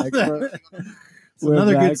 We're back. It's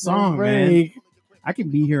another good song, man. I can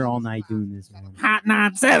be here all night doing this, man. Hot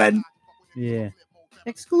 97. Yeah.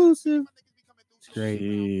 Exclusive. It's great.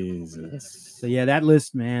 Jesus. So yeah, that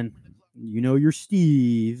list, man. You know you're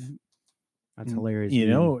Steve. That's hilarious. You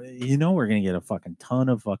know we're gonna get a fucking ton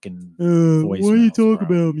of fucking why you talk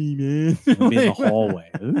about me, man? It'll be in the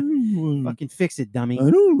hallway. Fucking fix it, dummy.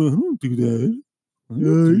 I don't do that.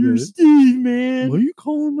 You're Steve, man. Why are you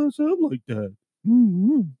calling myself like that?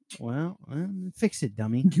 Well, fix it,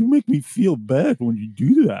 dummy. You make me feel bad when you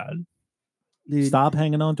do that. Dude, stop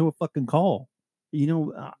hanging on to a fucking call. You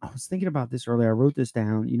know, I was thinking about this earlier. I wrote this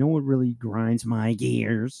down. You know what really grinds my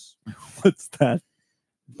gears? What's that?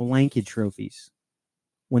 Blanket trophies.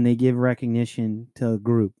 When they give recognition to a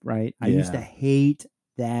group, right? I used to hate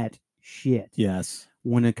that shit. Yes.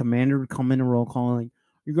 When a commander would come in a roll call, like,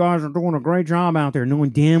 you guys are doing a great job out there,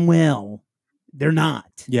 knowing damn well they're not.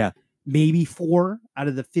 Yeah. Maybe 4 out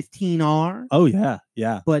of the 15 are. Oh, yeah.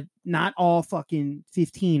 Yeah. But not all fucking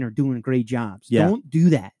 15 are doing great jobs. Yeah. Don't do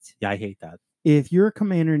that. Yeah, I hate that. If you're a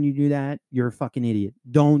commander and you do that, you're a fucking idiot.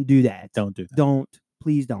 Don't do that. Don't do that. Don't.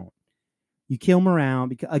 Please don't. You kill morale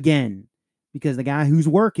because the guy who's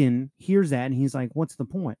working hears that and he's like, what's the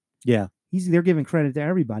point? Yeah. They're giving credit to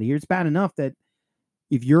everybody here. It's bad enough that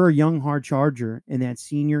if you're a young hard charger and that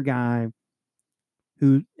senior guy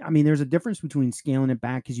who, I mean, there's a difference between scaling it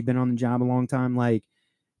back because you've been on the job a long time. Like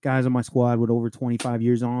guys on my squad with over 25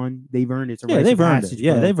 years on, they've earned it. They've earned it.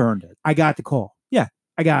 Yeah, they've earned it. I got the call. Yeah.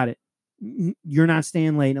 I got it. You're not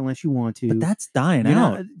staying late unless you want to. But that's dying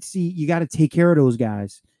out. You got to take care of those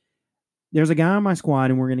guys. There's a guy on my squad,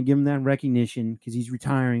 and we're going to give him that recognition because he's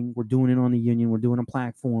retiring. We're doing it on the union. We're doing a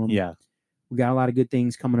platform. Yeah. We got a lot of good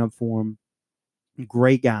things coming up for him.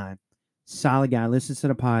 Great guy. Solid guy. Listens to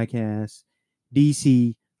the podcast.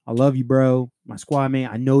 DC, I love you, bro. My squad mate.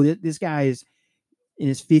 I know that this guy is in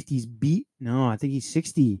his 50s. No, I think he's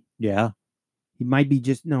 60. Yeah. He might be I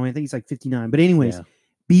think he's like 59. But anyways,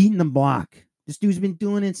 beating the block. This dude's been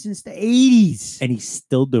doing it since the 80s. And he's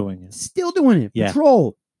still doing it. Still doing it. Yeah.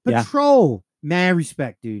 Patrol. Mad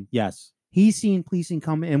respect, dude. Yes. He's seen policing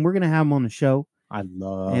coming, and we're going to have him on the show. I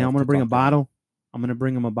love And I'm going to bring a bottle. I'm going to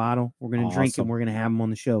bring him a bottle. We're going to drink and we're going to have him on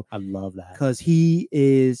the show. I love that. Because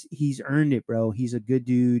he's earned it, bro. He's a good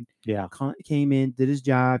dude. Yeah. Came in, did his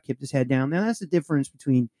job, kept his head down. Now, that's the difference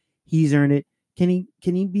between he's earned it. Can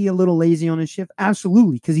he be a little lazy on his shift?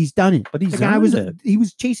 Absolutely, because he's done it. But he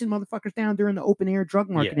was chasing motherfuckers down during the open air drug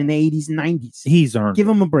market in the 80s and 90s. He's earned Give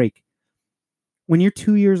him a break. When you're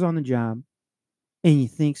 2 years on the job and you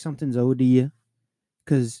think something's owed to you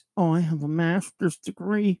because, I have a master's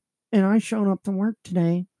degree and I showed up to work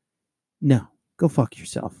today. No, go fuck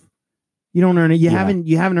yourself. You don't earn it. You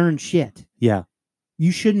haven't earned shit. Yeah.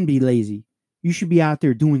 You shouldn't be lazy. You should be out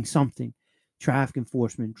there doing something. Traffic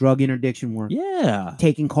enforcement, drug interdiction work. Yeah.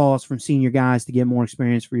 Taking calls from senior guys to get more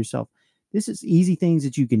experience for yourself. This is easy things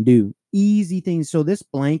that you can do. Easy things. So this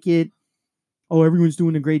blanket, everyone's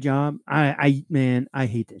doing a great job. I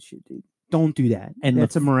hate that shit, dude. Don't do that. And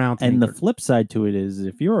that's a morale tanker. And the flip side to it is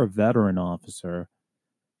if you're a veteran officer,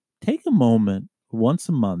 take a moment once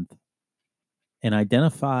a month and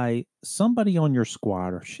identify somebody on your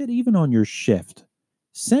squad or even on your shift.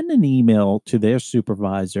 Send an email to their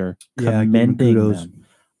supervisor commending them.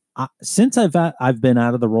 Since I've been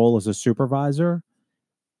out of the role as a supervisor,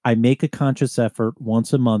 I make a conscious effort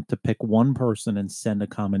once a month to pick one person and send a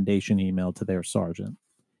commendation email to their sergeant.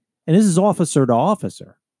 And this is officer to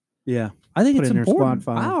officer. Yeah. I think it's important.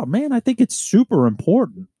 Wow, man, I think it's super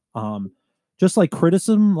important. Just like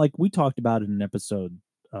criticism, like we talked about in episode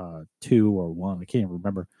 2 or 1, I can't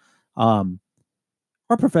remember.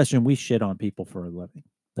 Our profession, we shit on people for a living.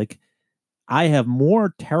 Like, I have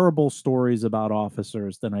more terrible stories about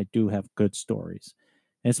officers than I do have good stories.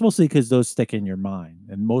 And it's mostly because those stick in your mind,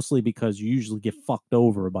 and mostly because you usually get fucked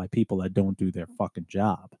over by people that don't do their fucking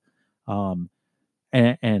job. And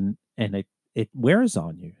it wears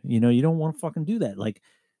on you. You know, you don't want to fucking do that. Like,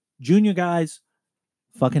 junior guys,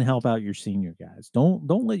 fucking help out your senior guys. Don't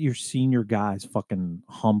let your senior guys fucking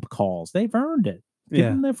hump calls. They've earned it. Give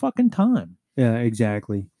them their fucking time. Yeah,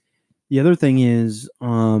 exactly. The other thing is,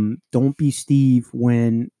 don't be Steve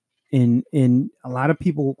when in a lot of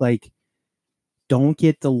people don't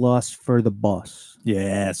get the lust for the boss.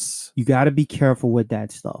 Yes. You got to be careful with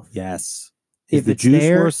that stuff. Yes. If it's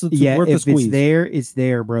there, if it's there, it's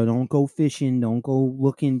there, bro. Don't go fishing. Don't go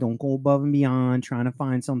looking. Don't go above and beyond trying to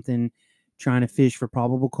find something, trying to fish for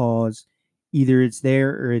probable cause. Either it's there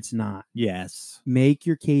or it's not. Yes. Make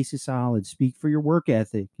your cases solid. Speak for your work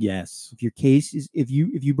ethic. Yes. If your case is, if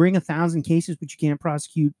you bring 1,000 cases but you can't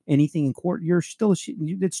prosecute anything in court, you're still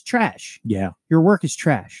it's trash. Yeah. Your work is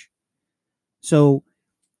trash. So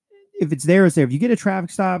if it's there, it's there. If you get a traffic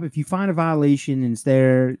stop, if you find a violation and it's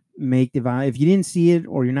there, make the violation. If you didn't see it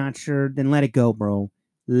or you're not sure, then let it go, bro.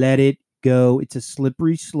 Let it go. It's a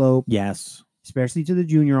slippery slope. Yes. Especially to the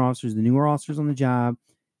junior officers, the newer officers on the job.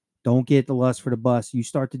 Don't get the lust for the bus. You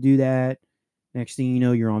start to do that. Next thing you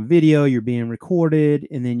know, you're on video, you're being recorded,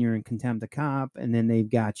 and then you're in contempt of cop, and then they've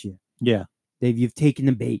got you. Yeah. You've taken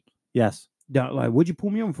the bait. Yes. Like, what'd you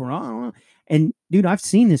pull me over for? I don't know. And dude, I've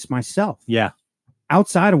seen this myself. Yeah.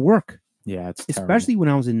 Outside of work. Yeah, it's especially when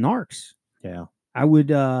I was in Narcs. Yeah. I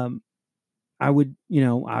would,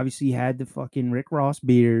 obviously had the fucking Rick Ross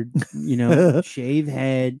beard, shave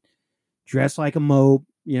head, dress like a mope,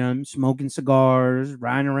 smoking cigars,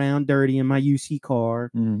 riding around dirty in my UC car.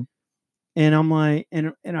 Mm-hmm. And I'm like,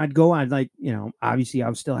 and obviously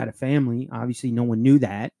I still had a family. Obviously no one knew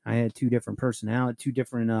that. I had two different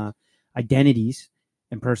identities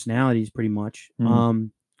and personalities pretty much. Mm-hmm.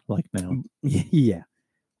 Like now. Yeah.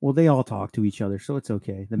 Well, they all talk to each other, so it's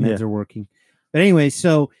okay. The meds are working. But anyway,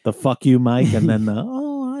 so the fuck you, Mike, and then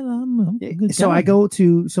I'm a good so guy. I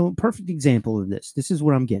perfect example of this. This is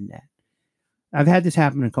what I'm getting at. I've had this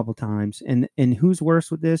happen a couple times, and who's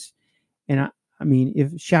worse with this? And I mean,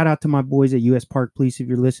 if shout out to my boys at U.S. Park Police if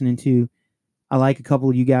you're listening to. I like a couple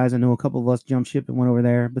of you guys. I know a couple of us jumped ship and went over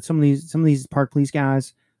there, but some of these Park Police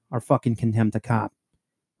guys are fucking contempt of cop.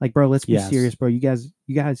 Like, bro, let's be serious, bro. You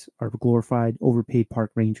guys are glorified, overpaid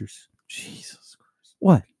park rangers. Jesus Christ.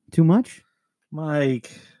 What? Too much? Mike.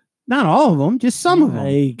 Not all of them, just some of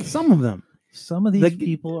them. Some of them. Some of these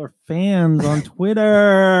people are fans on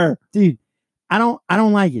Twitter. Dude, I don't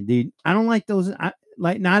like it, dude. I don't like those.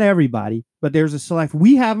 Not everybody, but there's a select.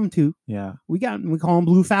 We have them too. Yeah. We call them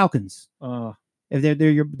Blue Falcons. If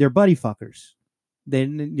they're buddy fuckers.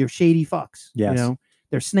 They're shady fucks. Yes.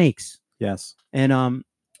 They're snakes. Yes. And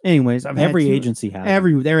anyways, every agency has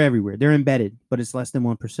they're everywhere. They're embedded, but it's less than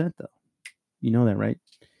 1% though. You know that, right?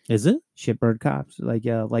 Is it? Shitbird cops.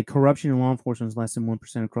 Like corruption in law enforcement is less than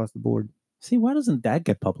 1% across the board. See, why doesn't that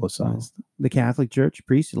get publicized? The Catholic Church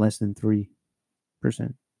priests less than 3%.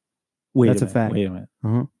 Wait, that's a fact. Wait a minute.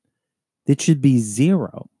 Uh-huh. It should be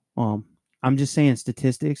 0. I'm just saying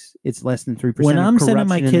statistics. It's less than 3%. When I'm sending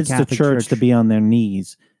my kids to church to be on their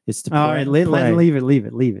knees, it's to pray. All right, leave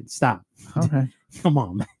it. Stop. Okay. Come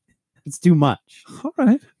on, man. It's too much. All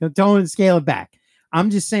right. Don't scale it back. I'm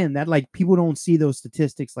just saying that like people don't see those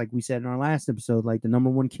statistics like we said in our last episode. Like the number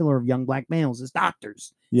one killer of young black males is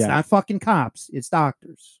doctors. Yeah. It's not fucking cops. It's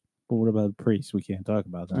doctors. But what about priests? We can't talk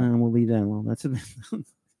about that. We'll leave that alone. That's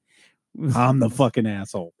I'm the fucking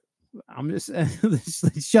asshole. I'm just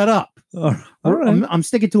shut up. All right. I'm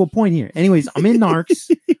sticking to a point here. Anyways, I'm in Narcs.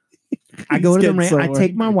 I go to the range. I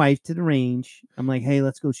take my wife to the range. I'm like, hey,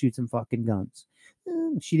 let's go shoot some fucking guns.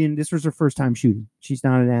 She didn't. This was her first time shooting. She's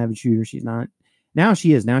not an avid shooter. She's not. Now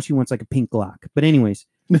she is. Now she wants like a pink Glock. But anyways,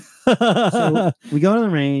 so we go to the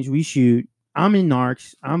range. We shoot. I'm in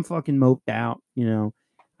Narcs. I'm fucking moped out.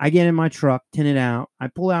 I get in my truck, tinted out. I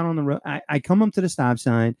pull out on the road. I come up to the stop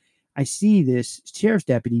sign. I see this sheriff's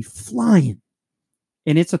deputy flying.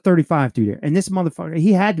 And it's a 35 through there. And this motherfucker,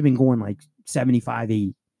 he had to have been going like 75,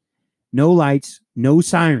 80. No lights, no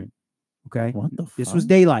siren. Okay. What the fuck? This was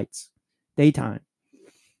daytime.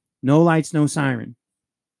 No lights, no siren.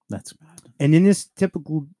 That's bad. And in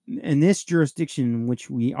this jurisdiction in which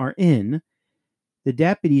we are in, the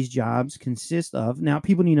deputies' jobs consist of, now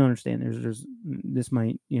people need to understand there's this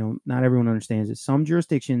might, not everyone understands it. Some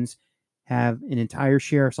jurisdictions have an entire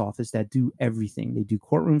sheriff's office that do everything. They do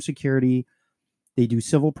courtroom security, they do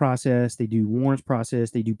civil process, they do warrants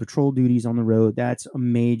process, they do patrol duties on the road. That's a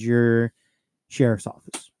major sheriff's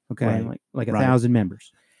office. Okay. Right. Like 1,000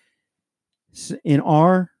 members. So in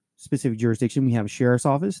our specific jurisdiction, we have a sheriff's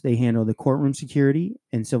office. They handle the courtroom security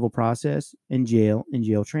and civil process and jail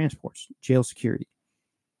transports, jail security.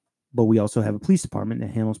 But we also have a police department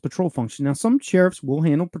that handles patrol functions. Now, some sheriffs will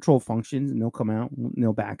handle patrol functions and they'll come out and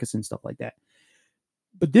they'll back us and stuff like that.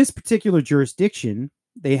 But this particular jurisdiction,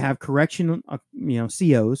 they have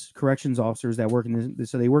COs, corrections officers that work in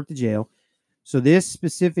this, so they work the jail. So this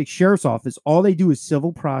specific sheriff's office, all they do is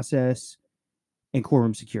civil process and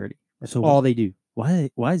courtroom security. That's all they do. Why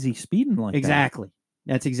is he speeding like exactly.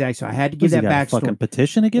 that? That's exactly. So I had to give that backstory. Fucking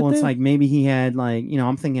petition to get there? It's like maybe he had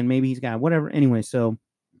I'm thinking maybe he's got whatever. Anyway, so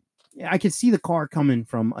I could see the car coming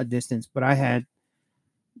from a distance, but I had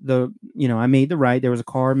I made the right. There was a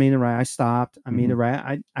car, made the right. I stopped. I made the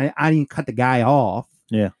right. I didn't cut the guy off.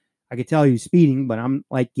 Yeah. I could tell he was speeding, but I'm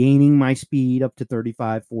like gaining my speed up to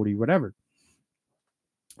 35, 40, whatever.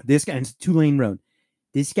 This guy, it's a 2-lane road.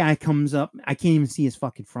 This guy comes up. I can't even see his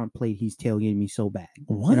fucking front plate. He's tailgating me so bad.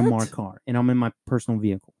 What? In a marked car. And I'm in my personal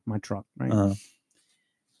vehicle, my truck, right?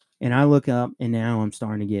 And I look up, and now I'm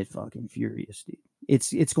starting to get fucking furious, dude.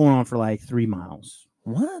 It's going on for like 3 miles.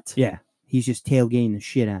 What? Yeah. He's just tailgating the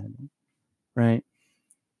shit out of me. Right?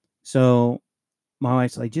 So my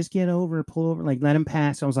wife's like, just get over, pull over, like let him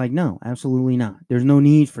pass. I was like, no, absolutely not. There's no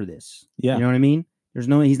need for this. Yeah. You know what I mean? He's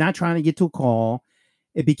not trying to get to a call.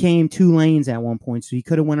 It became 2 lanes at one point, so he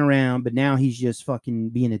could have went around, but now he's just fucking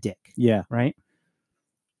being a dick. Yeah. Right?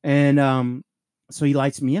 And so he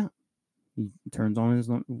lights me up. He turns on his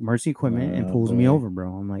emergency equipment and pulls me over,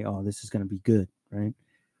 bro. I'm like, oh, this is going to be good, right?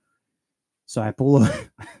 So I pull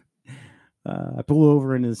over. I pull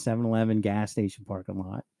over into the 7-Eleven gas station parking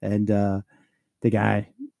lot, and the guy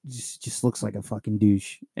just looks like a fucking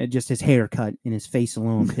douche. And just his haircut and his face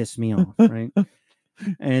alone pissed me off, right?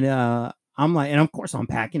 And I'm like, and of course I'm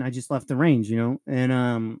packing. I just left the range, you know.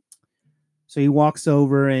 And so he walks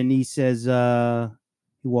over and he says,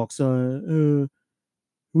 what's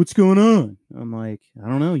going on? I'm like, I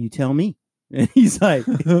don't know. You tell me. And he's like,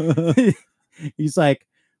 oh,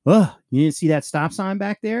 you didn't see that stop sign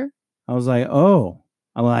back there? I was like, oh,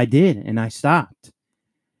 well, I did. And I stopped.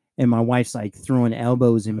 And my wife's like throwing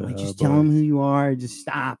elbows in me, like, just tell him who you are. Just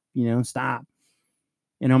stop, stop.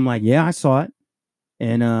 And I'm like, yeah, I saw it.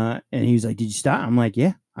 And he was like, did you stop? I'm like,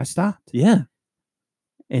 yeah, I stopped. Yeah.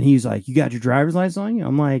 And he was like, you got your driver's license on you?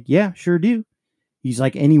 I'm like, yeah, sure do. He's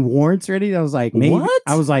like, any warrants ready? I was like, maybe. What?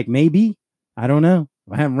 I was like, maybe. I don't know.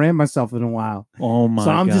 I haven't ran myself in a while. Oh my God.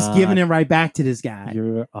 So I'm just giving it right back to this guy.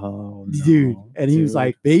 Dude. And he was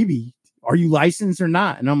like, baby, are you licensed or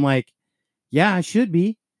not? And I'm like, yeah, I should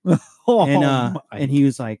be. And he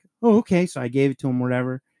was like, oh, okay. So I gave it to him,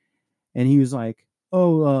 whatever. And he was like,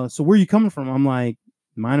 oh, so where are you coming from? I'm like,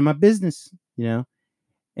 minding my business,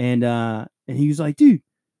 And he was like, dude,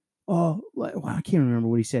 oh, well, I can't remember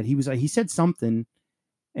what he said. He was like, he said something,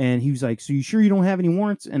 and he was like, so you sure you don't have any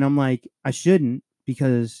warrants? And I'm like, I shouldn't,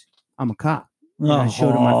 because I'm a cop. And I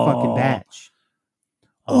showed him my fucking badge.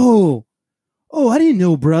 Oh, I didn't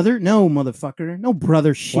know, brother. No, motherfucker. No,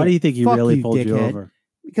 brother shit. Why do you think he really pulled you over?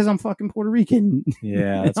 Because I'm fucking Puerto Rican.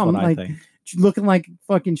 Yeah, that's what I think. Looking like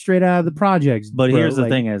fucking straight out of the projects. But bro. Here's the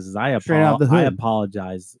like, thing is I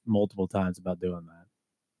apologize multiple times about doing that.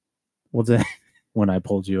 What's that? When I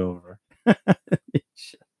pulled you over.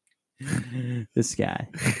 This guy.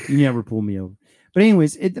 You never pull me over. But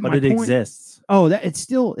anyways, it exists. Oh, it's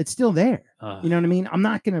still there. You know what I mean? I'm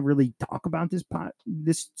not gonna really talk about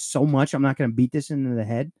this so much. I'm not gonna beat this into the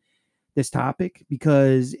head, this topic,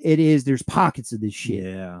 because there's pockets of this shit.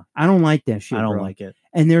 Yeah. I don't like that shit. I don't bro. like it.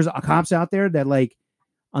 And there's cops out there that like,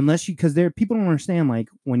 because people don't understand, like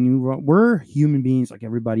we're human beings like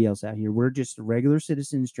everybody else out here. We're just regular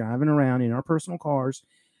citizens driving around in our personal cars.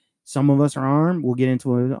 Some of us are armed. We'll get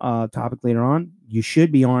into a topic later on. You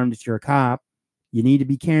should be armed if you're a cop. You need to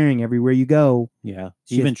be carrying everywhere you go. Yeah.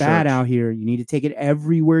 Even bad out here. You need to take it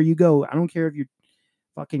everywhere you go. I don't care if you're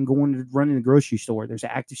fucking going to run in the grocery store. There's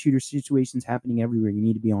active shooter situations happening everywhere. You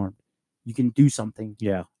need to be armed. You can do something.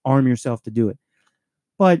 Yeah. Arm yourself to do it.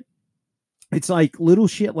 But it's like little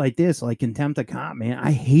shit like this, like contempt of cop, man.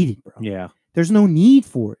 I hate it, bro. Yeah. There's no need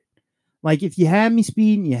for it. Like if you had me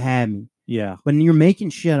speeding, you had me. Yeah. But you're making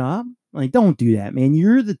shit up. Like, don't do that, man.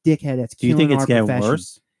 You're the dickhead that's killing our profession. Do you think it's getting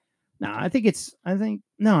worse? No, I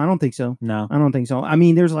don't think so. No, I don't think so. I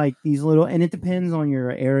mean, there's like these little, and it depends on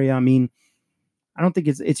your area. I mean, I don't think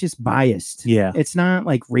it's just biased. Yeah. It's not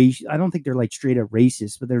like race. I don't think they're like straight up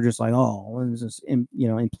racist, but they're just like, oh, this is,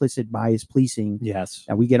 implicit bias policing. Yes.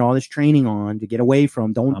 That we get all this training on to get away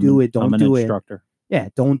from. Don't do it. I'm an instructor. Yeah.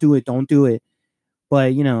 Don't do it. Don't do it.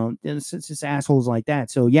 But, it's just assholes like that.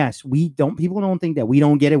 So, yes, people don't think that we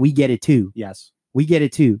don't get it. We get it too. Yes. We get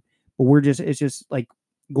it too. But it's just like,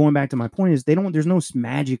 going back to my point is there's no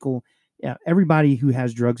magical. Yeah. Everybody who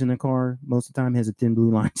has drugs in their car most of the time has a thin blue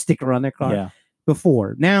line sticker on their car. Yeah.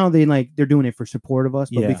 Before. Now they're doing it for support of us.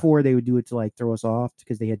 But before they would do it to like throw us off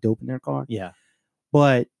because they had dope in their car. Yeah.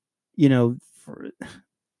 But, I don't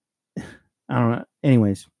know.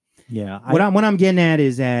 Anyways. Yeah. What I'm getting at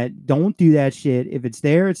is that don't do that shit. If it's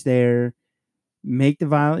there, it's there. Make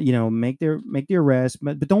the make the arrest,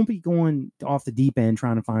 but don't be going off the deep end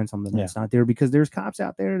trying to find something that's not there, because there's cops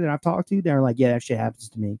out there that I've talked to that are like, yeah, that shit happens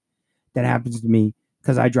to me. That happens to me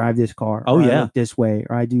because I drive this car. Oh, I look this way,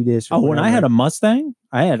 or I do this. Oh, when I had a Mustang,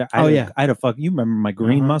 I had a you remember my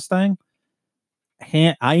green Uh-huh. Mustang?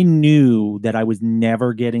 I knew that I was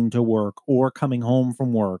never getting to work or coming home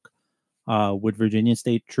from work with Virginia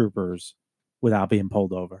State troopers without being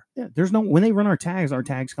pulled over. Yeah, there's no when they run our tags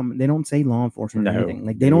come. They don't say law enforcement or No, anything.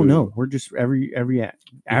 Like they don't know. We're just every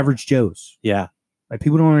average Joes. Yeah. Like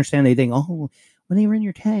people don't understand. They think, oh, when they run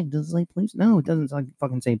your tag, does it say police? No, it doesn't like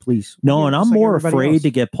fucking say police. No, Yeah, and just I'm like more everybody afraid else.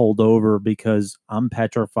 to get pulled over because I'm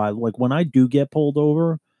petrified. Like when I do get pulled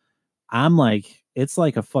over, I'm like, it's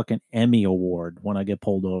like a fucking Emmy award when I get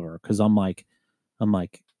pulled over because I'm like,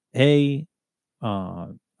 hey,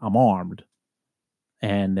 I'm armed,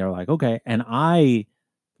 and they're like, okay, and I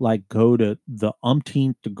like go to the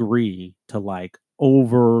umpteenth degree to like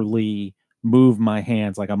overly move my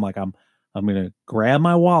hands, like I'm gonna grab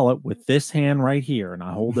my wallet with this hand right here, and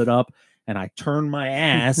I hold it up, and I turn my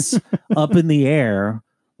ass up in the air,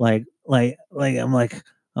 like I'm like,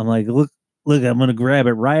 look, I'm gonna grab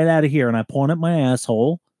it right out of here, and I point at my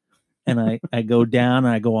asshole, and I go down,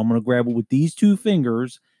 and I go, I'm gonna grab it with these two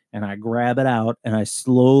fingers, and I grab it out, and I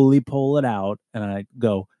slowly pull it out, and I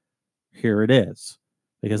go, here it is,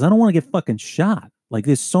 because I don't want to get fucking shot. Like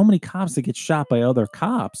there's so many cops that get shot by other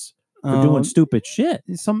cops for doing stupid shit.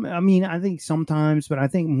 I mean, I think sometimes, but I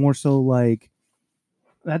think more so like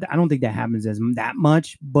I don't think that happens that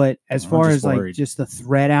much. But as far as worried. like just the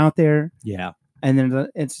threat out there, Yeah. And then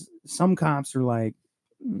it's some cops are like,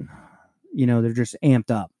 they're just amped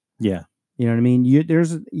up. Yeah. You know what I mean?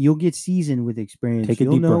 You'll get seasoned with experience. Take a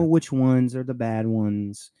You'll deep know breath. which ones are the bad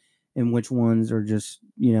ones and which ones are just,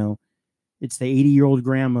 it's the 80-year-old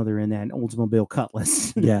grandmother in that Oldsmobile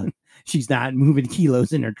Cutlass. Yeah. She's not moving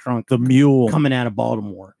kilos in her trunk. The mule coming out of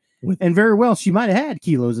Baltimore. And very well, she might have had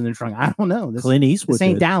kilos in her trunk. I don't know. Clint Eastwood This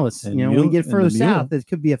ain't did. Dallas. And when Mule- you get and further the Mule. south, it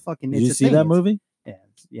could be a fucking. Did you see that movie?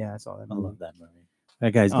 Yeah, I saw that I movie. love that movie.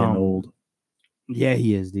 That guy's getting old. Yeah,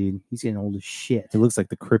 he is, dude. He's getting old as shit. He looks like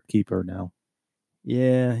the Crypt Keeper now.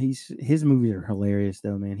 Yeah, his movies are hilarious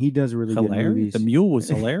though, man. He does really good Hilarious. movies. The Mule was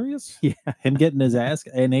hilarious. Yeah. Him getting his ass,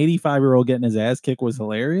 an 85-year-old getting his ass kicked was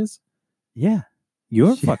hilarious. Yeah.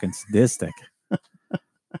 You're fucking sadistic.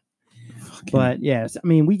 But yes, I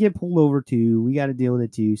mean, we get pulled over too. We got to deal with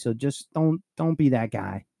it too. So just don't be that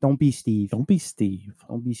guy. Don't be Steve. Don't be Steve.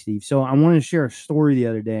 Don't be Steve. So I wanted to share a story the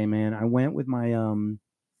other day, man. I went with my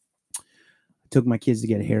took my kids to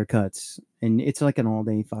get haircuts, and it's like an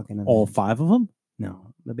all-day fucking event. All 5 of them?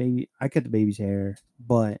 No, I cut the baby's hair,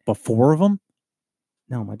 but 4 of them?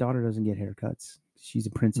 No, my daughter doesn't get haircuts. She's a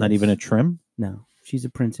princess. Not even a trim? No, she's a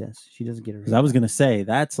princess. She doesn't get her. Because I was gonna say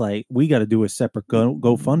that's like we got to do a separate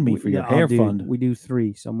GoFundMe for your hair fund. We do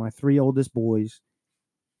 3. So my 3 oldest boys,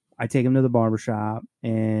 I take them to the barbershop,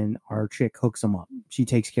 and our chick hooks them up. She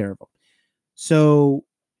takes care of them. So,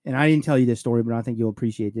 and I didn't tell you this story, but I think you'll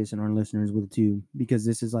appreciate this, and our listeners will too, because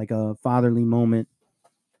this is like a fatherly moment.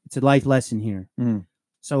 It's a life lesson here. Mm.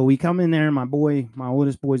 So we come in there, my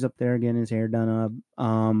oldest boy's up there getting his hair done up.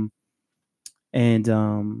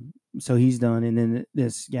 So he's done, and then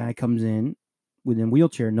this guy comes in with a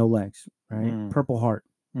wheelchair, no legs, right? Mm. Purple Heart,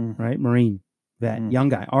 Mm. right? Marine vet, young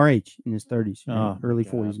guy, our age, in his 30s, Oh, early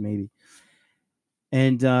 40s maybe.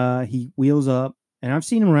 And he wheels up, and I've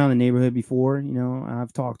seen him around the neighborhood before,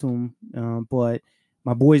 I've talked to him, but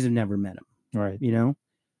my boys have never met him, Right.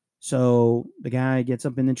 So the guy gets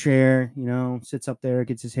up in the chair, sits up there,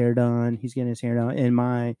 gets his hair done. He's getting his hair done, and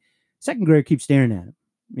my second grader keeps staring at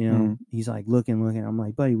him. He's like looking. I'm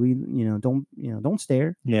like, buddy, don't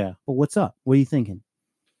stare. Yeah. But what's up? What are you thinking?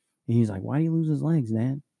 And he's like, why do you lose his legs,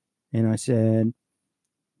 Dad? And I said,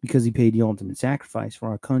 because he paid the ultimate sacrifice for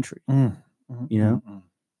our country. Mm.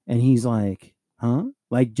 And he's like, huh?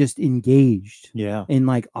 Like just engaged. Yeah. In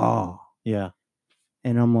like awe. Yeah.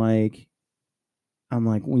 And I'm like,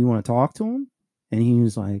 well, you want to talk to him? And he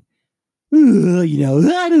was like, I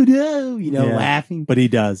don't know, Yeah. laughing. But he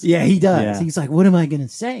does. Yeah, he does. Yeah. He's like, what am I going to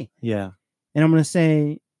say? Yeah. And I'm going to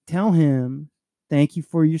say, tell him, thank you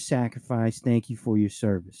for your sacrifice. Thank you for your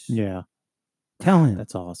service. Yeah. Tell him.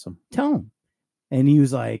 That's awesome. Tell him. And he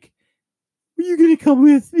was like, are you going to come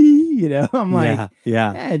with me? I'm like,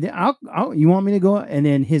 yeah. I'll, you want me to go? And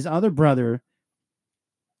then his other brother,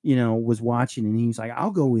 was watching, and he was like,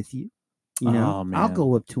 I'll go with you. Oh, man. I'll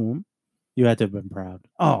go up to him. You had to have been proud.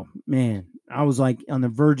 Oh man, I was like on the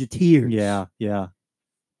verge of tears. Yeah, yeah.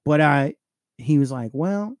 But he was like,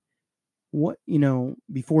 well, what,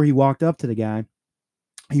 before he walked up to the guy,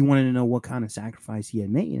 he wanted to know what kind of sacrifice he had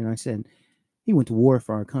made. And I said, he went to war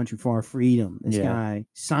for our country, for our freedom. This guy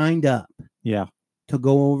signed up to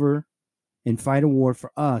go over and fight a war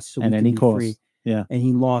for us. So At we any can be cost. free. Yeah. And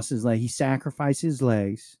he lost his leg. He sacrificed his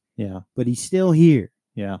legs. Yeah. But he's still here.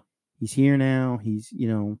 Yeah. He's here now. He's,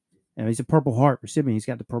 and he's a Purple Heart recipient. He's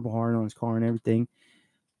got the Purple Heart on his car and everything.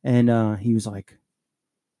 And he was like,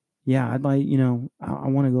 yeah, I'd like, I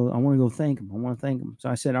want to go. I want to go thank him. I want to thank him. So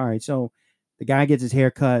I said, all right. So the guy gets his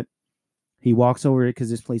hair cut. He walks over it because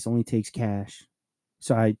this place only takes cash.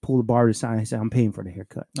 So I pull the bar to the side. I said, I'm paying for the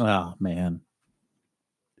haircut. Oh man,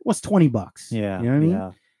 What's $20? yeah, You know what I mean? yeah.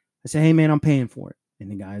 I said, hey man, I'm paying for it. And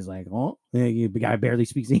the guy's like, oh, the guy barely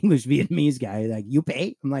speaks English, Vietnamese guy. Like, you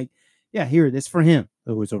pay? I'm like, yeah, here, this for him.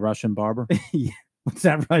 It was a Russian barber. Yeah. What's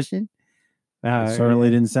that, Russian? It certainly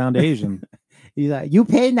didn't sound Asian. He's like, you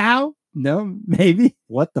pay now? No, maybe.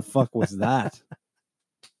 What the fuck was that?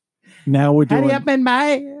 Now we're doing. Hurry up and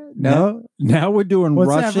buy. No. Now we're doing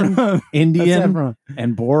What's that Russian, from? Indian, What's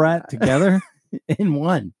and Borat together in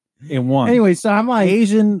one. in one. Anyway, so I'm like,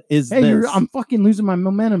 Asian is hey, this. I'm fucking losing my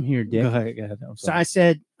momentum here, Dick. Go ahead. I'm So sorry. I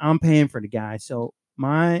said, I'm paying for the guy. So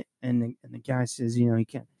and the guy says, he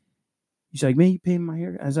can't. He's like, man, you paying my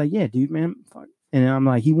hair? I was like, yeah, dude, man. Fuck. And I'm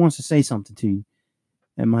like, he wants to say something to you.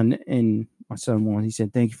 And my son won. He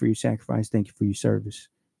said, thank you for your sacrifice. Thank you for your service.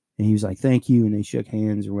 And he was like, thank you. And they shook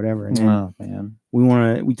hands or whatever. And then Oh man.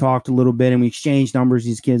 we talked a little bit and we exchanged numbers.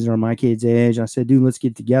 These kids are my kids' age. I said, dude, let's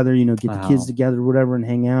get together, get the kids together or whatever and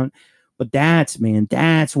hang out. But that's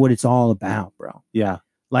what it's all about, bro. Yeah.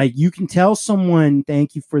 Like, you can tell someone,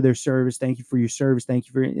 thank you for their service. Thank you for your service. Thank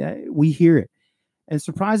you for we hear it. And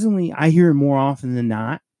surprisingly, I hear it more often than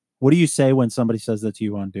not. What do you say when somebody saes that to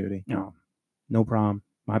you on duty? No problem.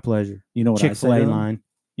 My pleasure. You know what I say Chick-fil-A to them? line.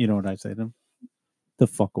 You know what I say to them? The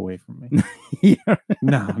fuck away from me. Yeah.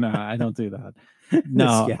 No, I don't do that.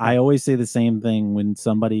 No, This guy. I always say the same thing when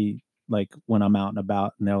somebody, like when I'm out and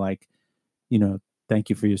about and they're like, thank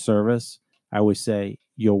you for your service. I always say,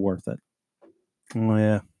 you're worth it. Oh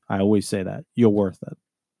yeah. I always say that. You're worth it.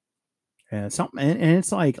 Yeah. Something, and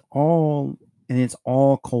it's like it's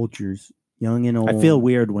all cultures, young and old. I feel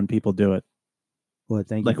weird when people do it. What?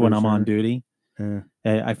 Thank you. Like for when your I'm on service. duty. Yeah.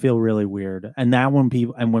 I feel really weird. And that when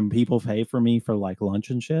people pay for me for like lunch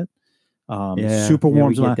and shit, super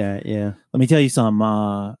warms we my. get that. Yeah. Let me tell you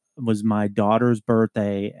something. It was my daughter's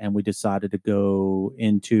birthday, and we decided to go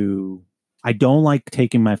into. I don't like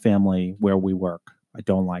taking my family where we work. I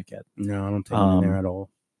don't like it. No, I don't take them in there at all.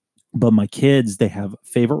 But my kids, they have a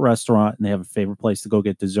favorite restaurant and they have a favorite place to go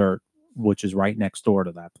get dessert, which is right next door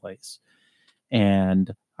to that place.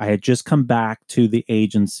 And I had just come back to the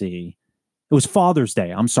agency. It was Father's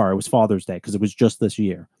Day. I'm sorry. It was Father's Day because it was just this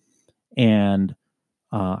year. And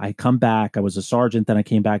I come back. I was a sergeant. Then I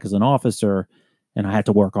came back as an officer and I had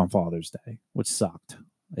to work on Father's Day, which sucked.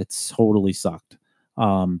 It totally sucked.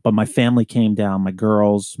 But my family came down. My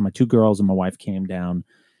two girls and my wife came down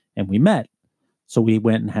and we met. So we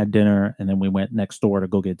went and had dinner and then we went next door to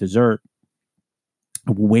go get dessert.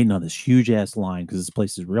 And we're waiting on this huge ass line because this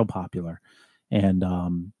place is real popular.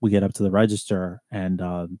 And we get up to the register and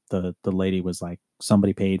the lady was like,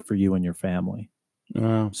 somebody paid for you and your family.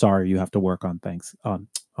 Sorry, you have to work on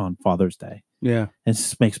on Father's Day. Yeah. And it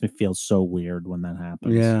just makes me feel so weird when that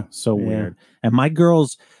happens. Yeah. So weird. And my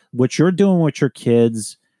girls, what you're doing with your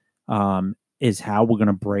kids is how we're going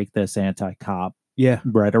to break this anti-cop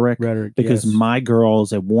rhetoric. Because my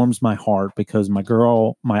girls, it warms my heart because my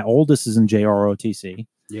oldest is in JROTC.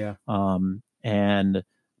 Yeah. And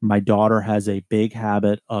my daughter has a big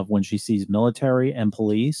habit of when she sees military and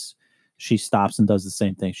police, she stops and does the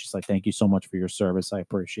same thing. She's like, thank you so much for your service. I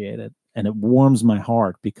appreciate it. And it warms my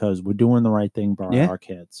heart because we're doing the right thing by our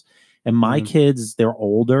kids. And my kids, they're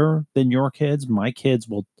older than your kids. My kids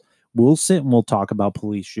we'll sit and we'll talk about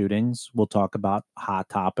police shootings. We'll talk about hot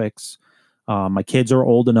topics. My kids are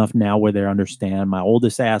old enough now where they understand. My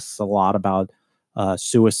oldest asks a lot about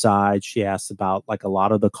suicide. She asks about like a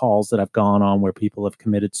lot of the calls that I've gone on where people have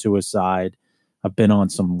committed suicide. I've been on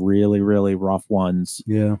some really, really rough ones.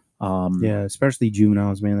 Yeah. Especially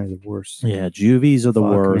juveniles, man. They're the worst. Yeah, juvies are the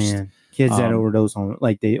worst. Man. Kids that overdose on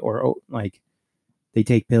they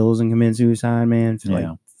take pills and commit suicide, man. For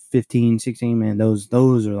like 15, 16, man. Those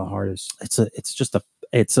are the hardest. It's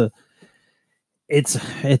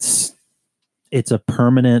a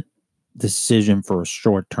permanent decision for a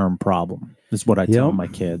short-term problem is what I tell my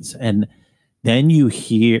kids. And then you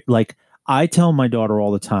hear, like, I tell my daughter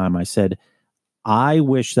all the time, I said, I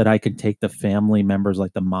wish that I could take the family members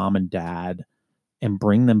like the mom and dad and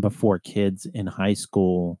bring them before kids in high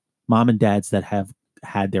school, mom and dads that have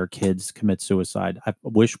had their kids commit suicide. I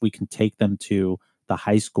wish we can take them to the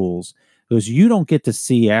high schools because you don't get to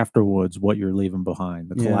see afterwards what you're leaving behind,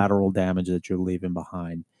 the collateral damage that you're leaving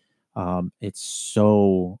behind. It's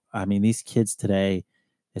so, I mean, these kids today,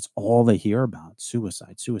 it's all they hear about.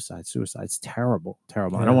 Suicide. It's terrible. Yeah.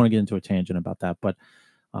 I don't want to get into a tangent about that, but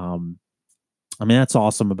I mean, that's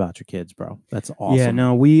awesome about your kids, bro. That's awesome. Yeah,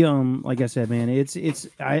 no, we like I said, man,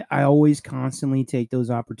 I always constantly take those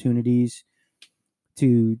opportunities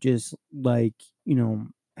to just like,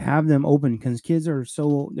 have them open, because kids are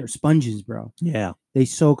they're sponges, bro. Yeah. They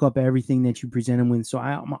soak up everything that you present them with. So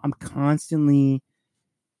I'm constantly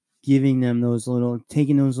giving them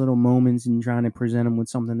taking those little moments and trying to present them with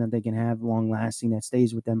something that they can have long lasting, that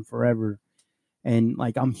stays with them forever. And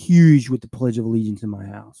like, I'm huge with the Pledge of Allegiance in my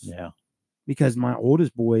house. Yeah. Because my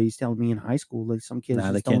oldest boy, he's telling me in high school, like some kids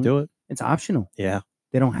they can't do it. It's optional. Yeah.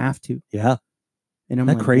 They don't have to. Yeah. And I'm Isn't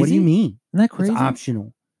that like, crazy? what do you mean? Isn't that crazy? It's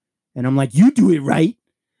optional. And I'm like, you do it right.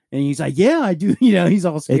 And he's like, yeah, I do. He's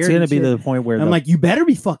all scared. It's going to be the point where I'm like, you better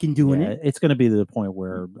be fucking doing it. It's going to be the point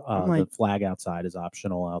where like, the flag outside is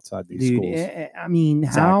optional outside these schools. I mean,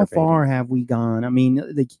 how far have we gone? I mean,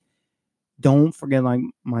 don't forget, like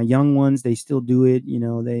my young ones, they still do it.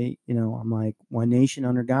 I'm like, one nation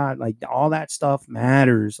under God, like all that stuff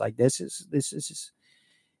matters. Like this is just,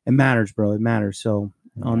 it matters, bro. It matters. So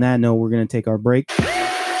on that note, we're going to take our break. Oh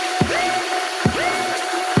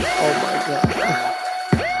my God.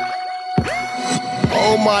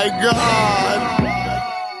 Oh my God.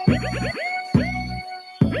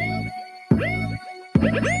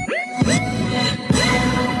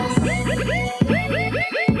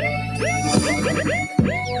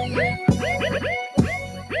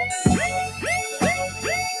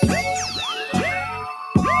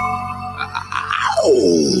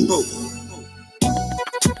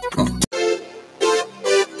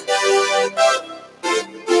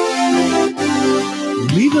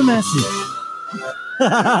 Leave a message.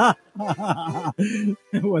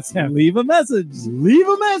 What's that? Leave a message. Leave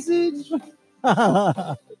a message.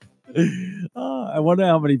 I wonder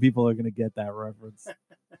how many people are going to get that reference.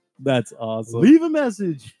 That's awesome. Leave a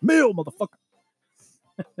message. Mail, motherfucker.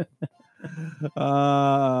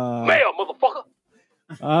 Mail, motherfucker.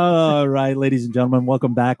 All right, ladies and gentlemen,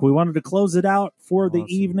 welcome back. We wanted to close it out for the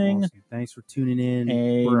evening. Awesome. Thanks for tuning in.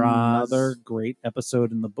 Another great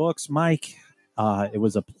episode in the books, Mike. It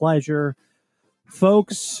was a pleasure.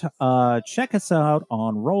 Folks, check us out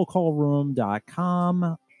on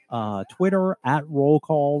rollcallroom.com, Twitter at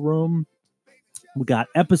rollcallroom. We got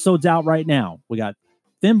episodes out right now. We got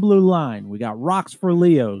Thin Blue Line. We got Rocks for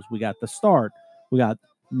Leos. We got The Start. We got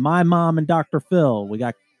My Mom and Dr. Phil. We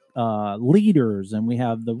got Leaders, and we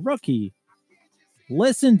have The Rookie.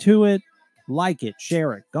 Listen to it, like it,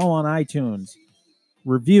 share it, go on iTunes,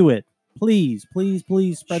 review it. Please spread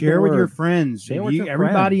share the with word. your friends. Share with your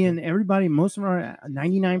everybody friends. and everybody. Most of our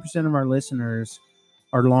 99% of our listeners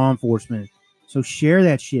are law enforcement. So share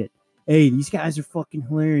that shit. Hey, these guys are fucking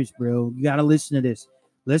hilarious, bro. You got to listen to this.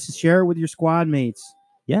 Let's share it with your squad mates.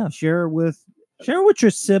 Yeah, share it with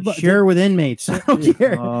your siblings. Share it with inmates. I don't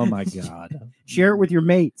care. Oh my God. Share it with your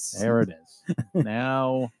mates. There it is.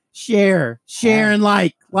 Now share and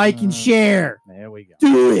like and share. There we go.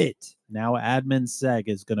 Do it. Now admin Seg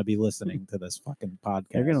is going to be listening to this fucking podcast.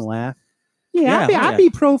 They're going to laugh. Yeah, I'd be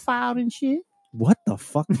profiled and shit. What the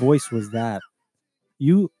fuck voice was that?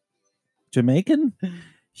 You Jamaican?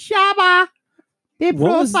 Shabba. They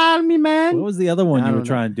profiled me, man. What was the other one I you were don't know.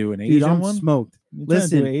 trying to do? An Dude, Asian I'm one? smoked. You trying to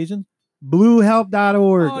do Listen, Asian?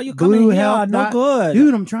 bluehelp.org. Oh, you coming here? No good.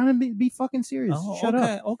 Dude, I'm trying to be fucking serious. Oh, Shut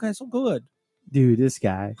up. Okay, so good. Dude, this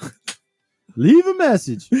guy. Leave a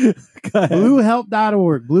message.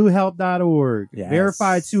 Bluehelp.org. Bluehelp.org. Yes.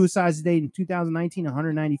 Verified suicides date in 2019,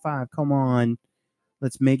 195. Come on.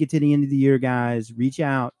 Let's make it to the end of the year, guys. Reach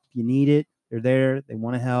out. If you need it, they're there. They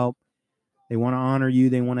want to help. They want to honor you.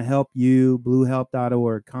 They want to help you.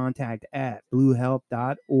 Bluehelp.org. Contact at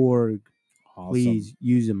bluehelp.org. Awesome. Please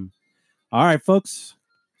use them. All right, folks.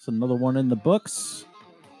 It's another one in the books.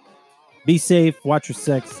 Be safe. Watch your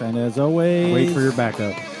sex. And as always, Wait for your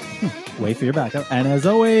backup. Wait for your backup. And as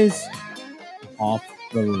always, off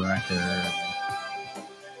the record.